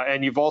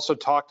 And you've also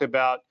talked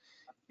about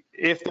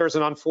if there's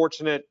an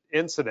unfortunate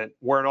incident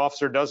where an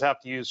officer does have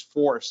to use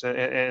force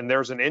and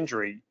there's an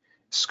injury,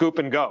 scoop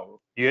and go.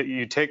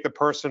 You take the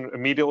person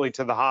immediately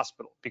to the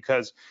hospital,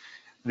 because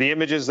the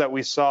images that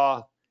we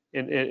saw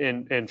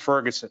in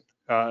Ferguson,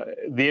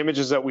 the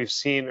images that we've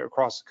seen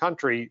across the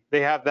country,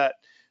 they have that,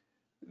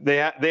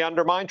 they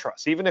undermine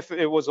trust. Even if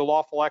it was a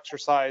lawful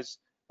exercise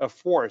of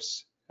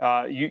force,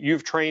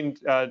 you've trained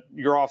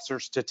your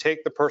officers to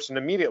take the person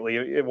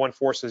immediately when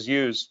force is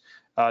used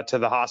to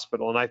the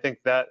hospital. And I think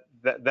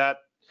that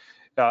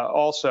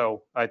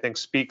also, I think,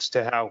 speaks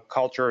to how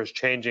culture is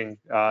changing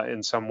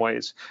in some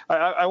ways.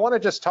 I want to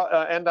just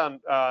end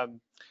on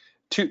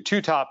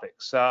two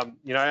topics.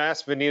 You know, I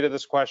asked Vanita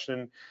this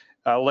question.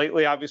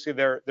 Lately, obviously,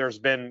 there's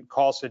been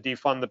calls to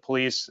defund the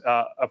police.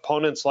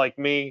 Opponents like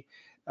me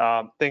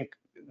think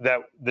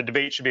that the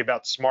debate should be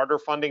about smarter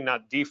funding,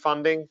 not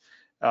defunding.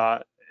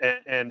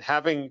 And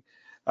having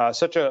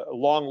such a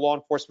long law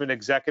enforcement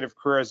executive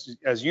career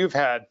as you've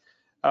had,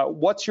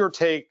 what's your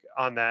take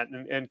on that?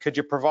 And could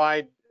you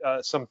provide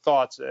some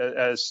thoughts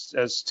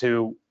as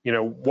to, you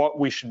know, what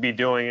we should be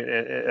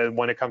doing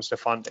when it comes to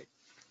funding?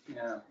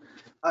 Yeah,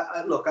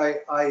 look,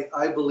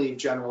 I believe,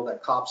 General,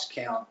 that cops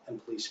count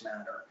and police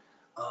matter.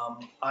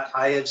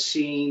 I have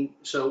seen,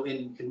 so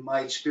in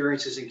my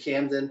experiences in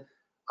Camden,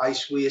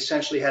 we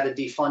essentially had a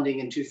defunding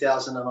in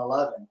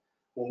 2011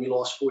 when we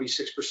lost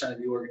 46% of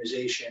the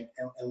organization,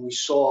 and we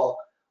saw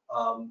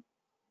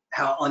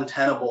how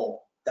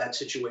untenable that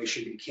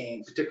situation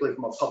became, particularly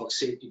from a public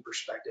safety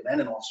perspective and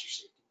an officer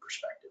safety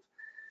perspective.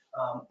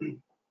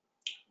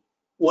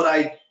 What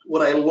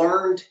I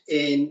learned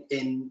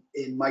in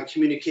my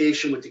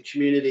communication with the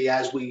community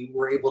as we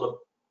were able to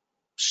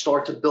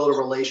start to build a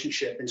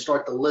relationship and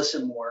start to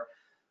listen more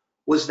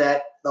was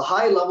that the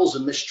high levels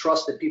of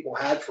mistrust that people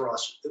had for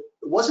us, it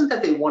wasn't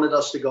that they wanted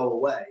us to go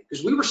away,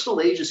 because we were still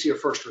the agency of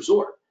first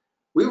resort.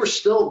 We were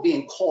still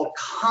being called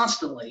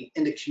constantly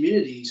into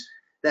communities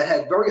that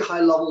had very high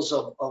levels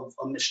of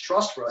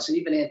mistrust for us and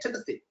even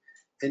antipathy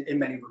in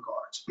many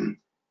regards.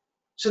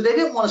 So they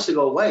didn't want us to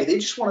go away. They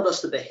just wanted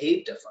us to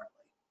behave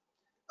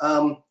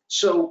differently.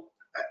 So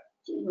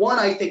one,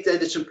 I think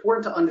that it's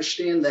important to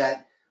understand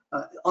that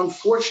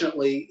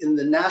unfortunately, in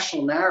the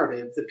national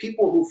narrative, the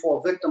people who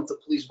fall victim to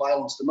police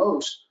violence the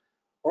most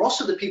are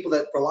also the people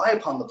that rely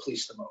upon the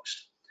police the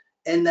most.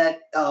 And that,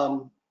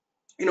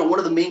 you know, one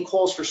of the main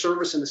calls for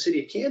service in the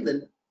city of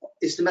Camden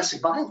is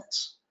domestic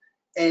violence.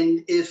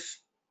 And if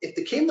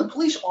the Camden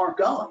police aren't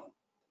going,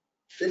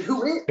 then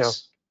who is, yeah,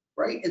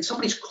 right? And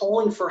somebody's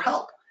calling for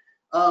help.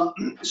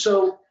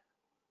 So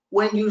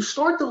when you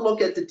start to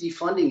look at the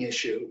defunding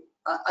issue,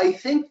 I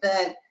think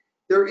that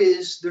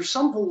there's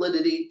some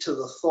validity to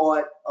the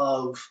thought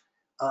of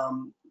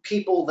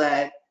people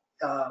that,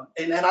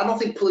 and I don't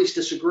think police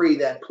disagree,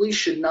 that police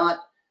should not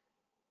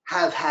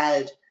have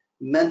had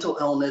mental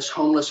illness,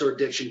 homeless, or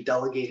addiction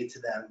delegated to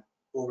them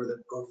over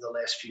the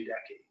last few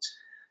decades.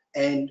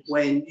 And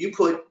when you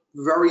put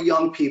very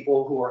young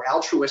people who are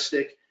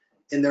altruistic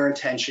in their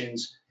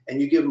intentions, and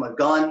you give them a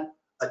gun,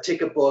 a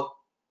ticket book,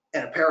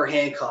 and a pair of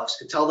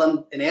handcuffs, and tell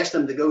them and ask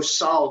them to go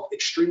solve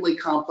extremely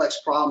complex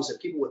problems that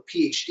people with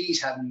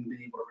PhDs haven't even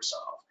been able to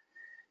resolve.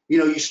 You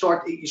know, you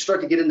start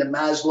to get into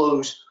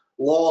Maslow's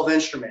law of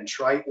instruments,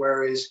 right?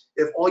 Whereas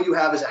if all you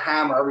have is a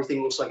hammer,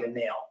 everything looks like a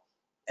nail.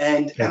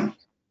 And yeah,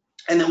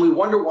 and then we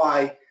wonder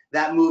why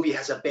that movie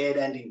has a bad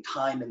ending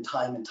time and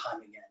time and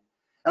time again.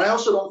 And I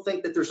also don't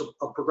think that there's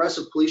a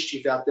progressive police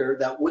chief out there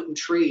that wouldn't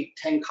trade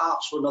 10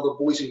 cops for another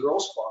Boys and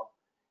Girls Club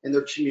in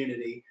their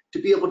community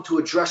to be able to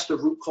address the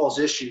root cause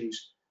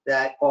issues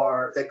that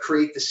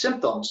create the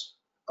symptoms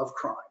of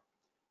crime.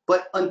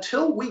 But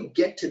until we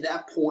get to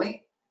that point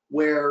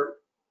where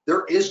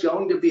there is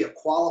going to be a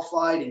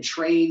qualified and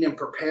trained and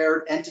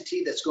prepared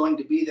entity that's going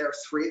to be there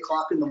 3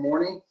 o'clock in the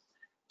morning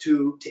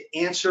to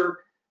answer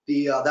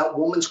that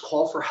woman's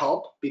call for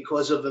help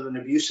because of an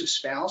abusive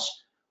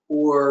spouse,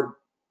 or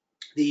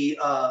the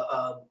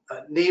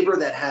neighbor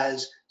that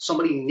has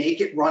somebody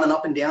naked running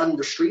up and down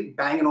the street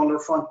banging on their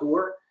front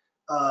door,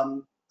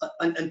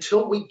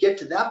 until we get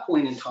to that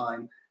point in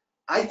time,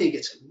 I think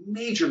it's a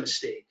major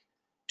mistake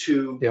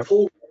to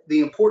pull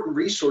the important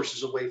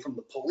resources away from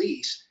the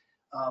police,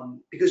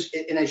 because,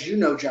 and as you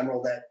know,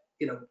 General, that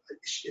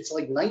it's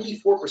like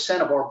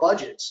 94% of our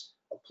budgets,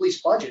 of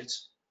police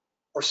budgets,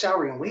 are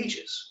salary and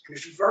wages.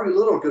 There's very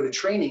little to go to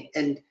training,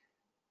 and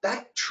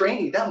that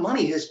training, that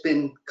money has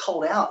been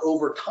culled out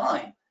over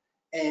time.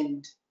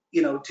 And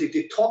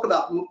to talk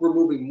about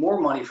removing more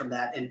money from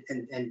that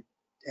and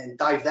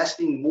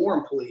divesting more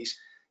in police,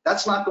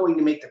 that's not going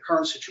to make the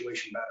current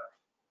situation better.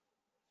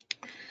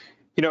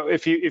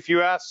 If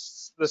you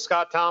ask the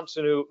Scott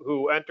Thompson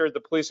who entered the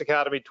police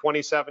academy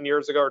 27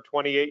 years ago or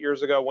 28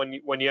 years ago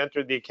when you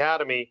entered the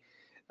academy,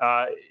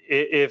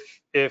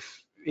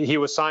 if he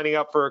was signing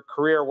up for a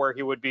career where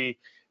he would be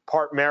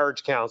part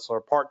marriage counselor,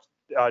 part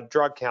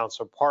drug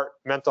counselor, part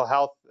mental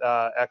health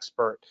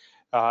expert,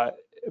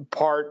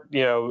 part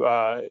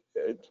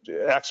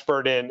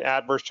expert in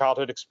adverse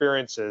childhood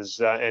experiences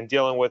and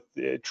dealing with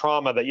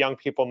trauma that young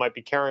people might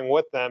be carrying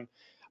with them,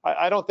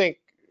 I don't think,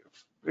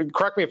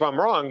 correct me if I'm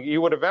wrong, you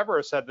would have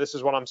ever said this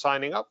is what I'm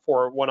signing up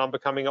for when I'm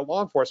becoming a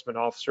law enforcement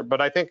officer. But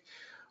I think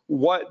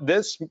what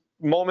this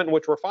moment in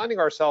which we're finding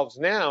ourselves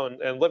now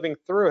and living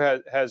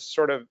through has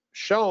sort of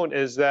shown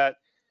is that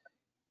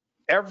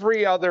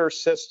every other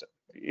system,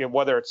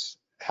 whether it's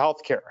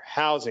healthcare,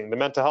 housing, the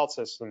mental health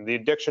system, the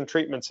addiction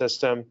treatment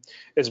system,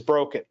 is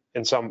broken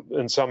in some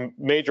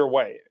major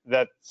way.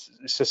 That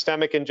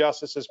systemic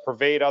injustices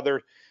pervade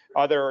other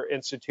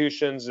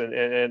institutions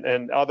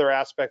and other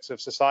aspects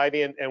of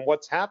society. And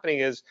what's happening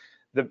is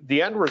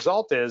the end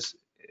result is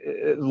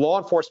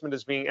law enforcement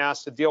is being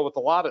asked to deal with a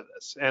lot of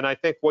this. And I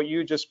think what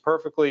you just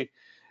perfectly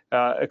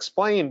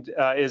explained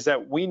is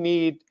that we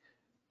need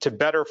to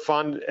better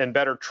fund and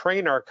better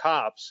train our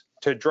cops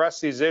to address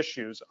these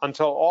issues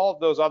until all of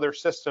those other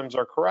systems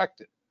are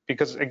corrected.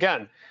 Because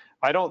again,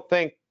 I don't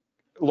think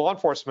law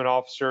enforcement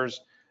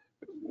officers,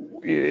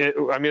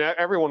 I mean,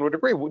 everyone would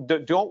agree,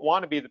 don't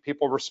want to be the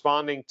people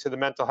responding to the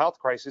mental health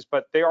crisis,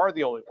 but they are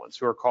the only ones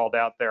who are called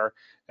out there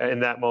in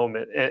that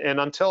moment. And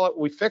until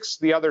we fix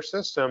the other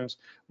systems,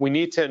 we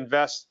need to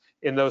invest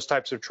in those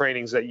types of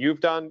trainings that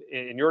you've done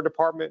in your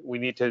department. We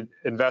need to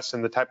invest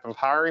in the type of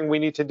hiring we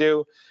need to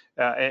do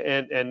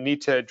and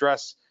need to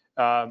address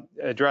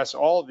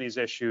all of these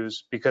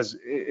issues, because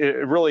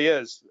it really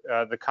is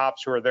the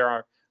cops who are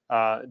there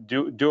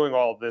doing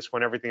all of this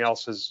when everything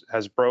else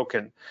has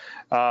broken.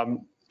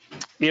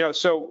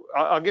 So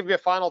I'll give you a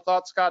final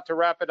thought, Scott, to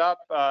wrap it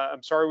up.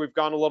 I'm sorry we've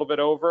gone a little bit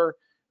over.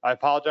 I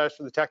apologize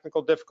for the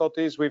technical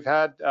difficulties we've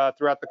had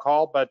throughout the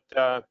call, but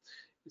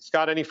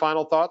Scott, any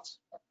final thoughts?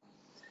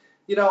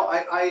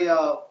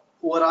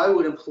 What I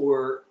would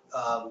implore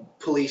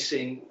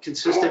policing,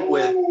 consistent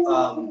with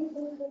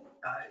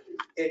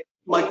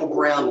Michael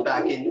Brown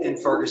back in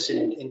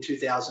Ferguson in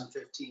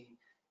 2015,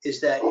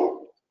 is that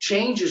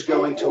change is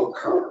going to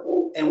occur,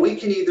 and we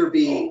can either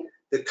be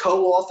the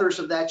co-authors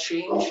of that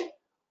change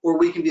or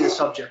we can be the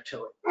subject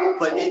to it.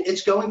 But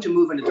it's going to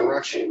move in a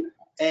direction,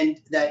 and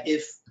that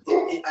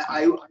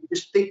I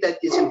just think that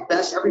it's in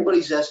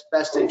everybody's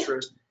best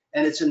interest,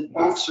 and it's in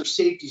officer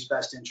safety's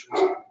best interest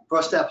for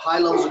us to have high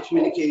levels of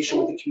communication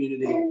with the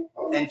community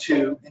and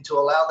to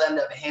allow them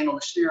to have a hand on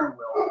the steering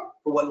wheel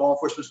for what law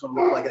enforcement is going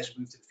to look like as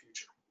we move to the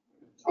future.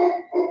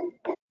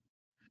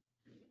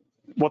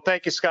 Well,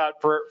 thank you, Scott,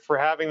 for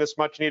having this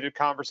much needed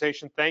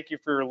conversation. Thank you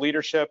for your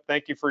leadership.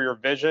 Thank you for your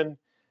vision.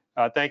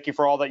 Thank you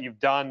for all that you've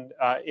done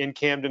in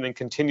Camden and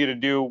continue to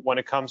do when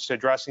it comes to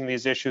addressing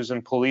these issues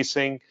in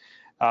policing.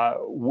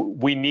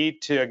 We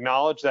need to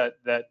acknowledge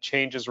that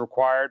change is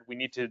required. We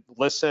need to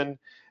listen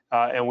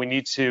and we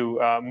need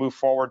to move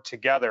forward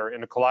together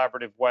in a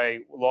collaborative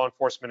way, law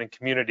enforcement and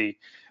community,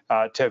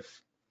 to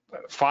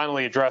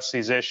finally address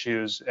these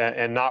issues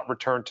and not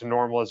return to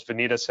normal, as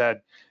Vanita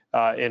said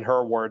in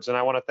her words. And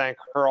I want to thank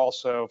her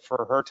also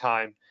for her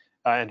time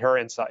and her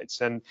insights.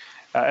 And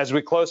as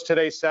we close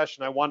today's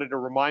session, I wanted to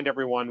remind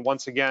everyone,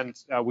 once again,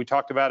 we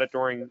talked about it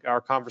during our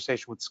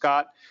conversation with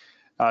Scott,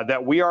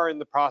 that we are in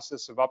the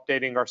process of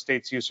updating our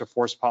state's use of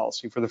force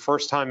policy for the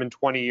first time in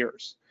 20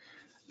 years.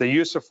 The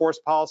use of force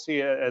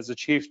policy, as the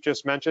chief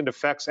just mentioned,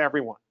 affects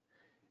everyone.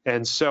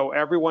 And so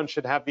everyone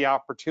should have the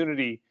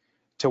opportunity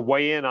to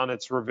weigh in on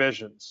its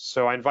revisions.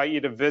 So I invite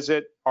you to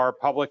visit our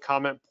public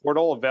comment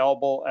portal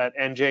available at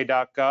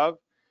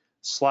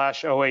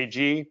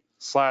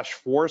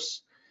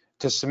nj.gov/OAG/force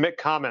to submit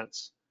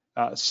comments.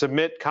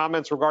 Submit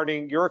comments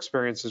regarding your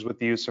experiences with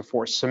the use of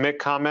force. Submit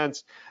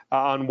comments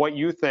on what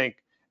you think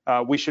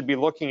we should be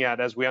looking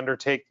at as we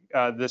undertake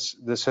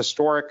this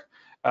historic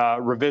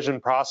revision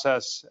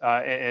process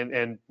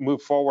and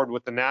move forward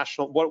with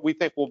what we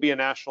think will be a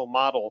national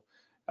model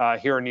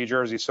here in New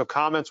Jersey. So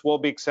comments will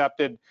be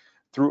accepted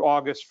through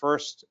August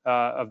 1st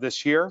of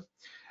this year.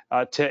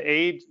 To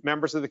aid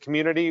members of the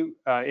community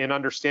in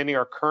understanding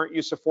our current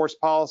use of force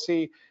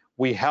policy,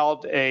 we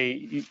held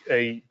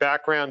a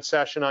background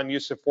session on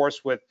use of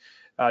force with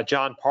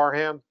John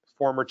Parham,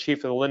 former chief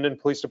of the Linden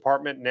Police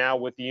Department, now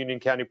with the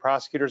Union County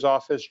Prosecutor's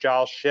Office,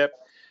 Giles Shipp,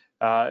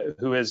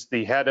 who is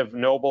the head of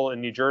Noble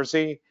in New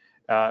Jersey,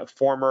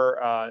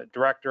 former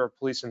director of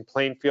police in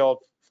Plainfield,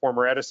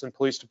 former Edison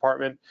Police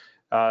Department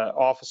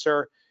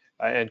officer,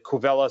 and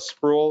Kuvela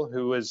Spruill,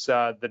 who is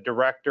the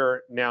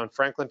director now in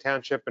Franklin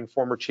Township and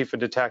former chief of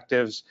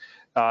detectives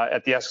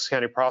at the Essex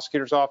County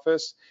Prosecutor's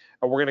Office.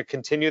 We're going to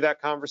continue that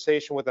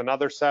conversation with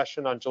another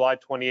session on July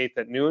 28th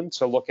at noon,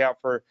 so look out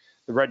for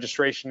the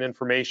registration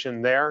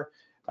information there.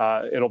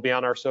 It'll be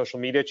on our social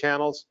media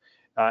channels.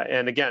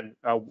 And again,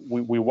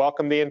 we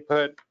welcome the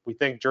input. We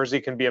think Jersey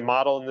can be a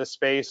model in this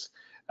space,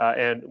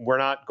 and we're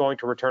not going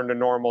to return to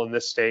normal in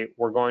this state.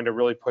 We're going to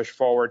really push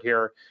forward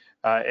here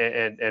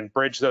and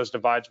bridge those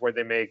divides where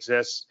they may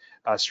exist,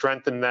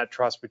 strengthen that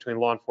trust between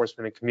law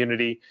enforcement and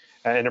community,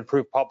 and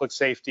improve public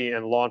safety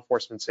and law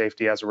enforcement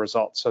safety as a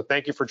result. So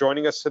thank you for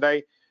joining us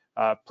today.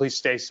 Please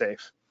stay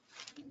safe.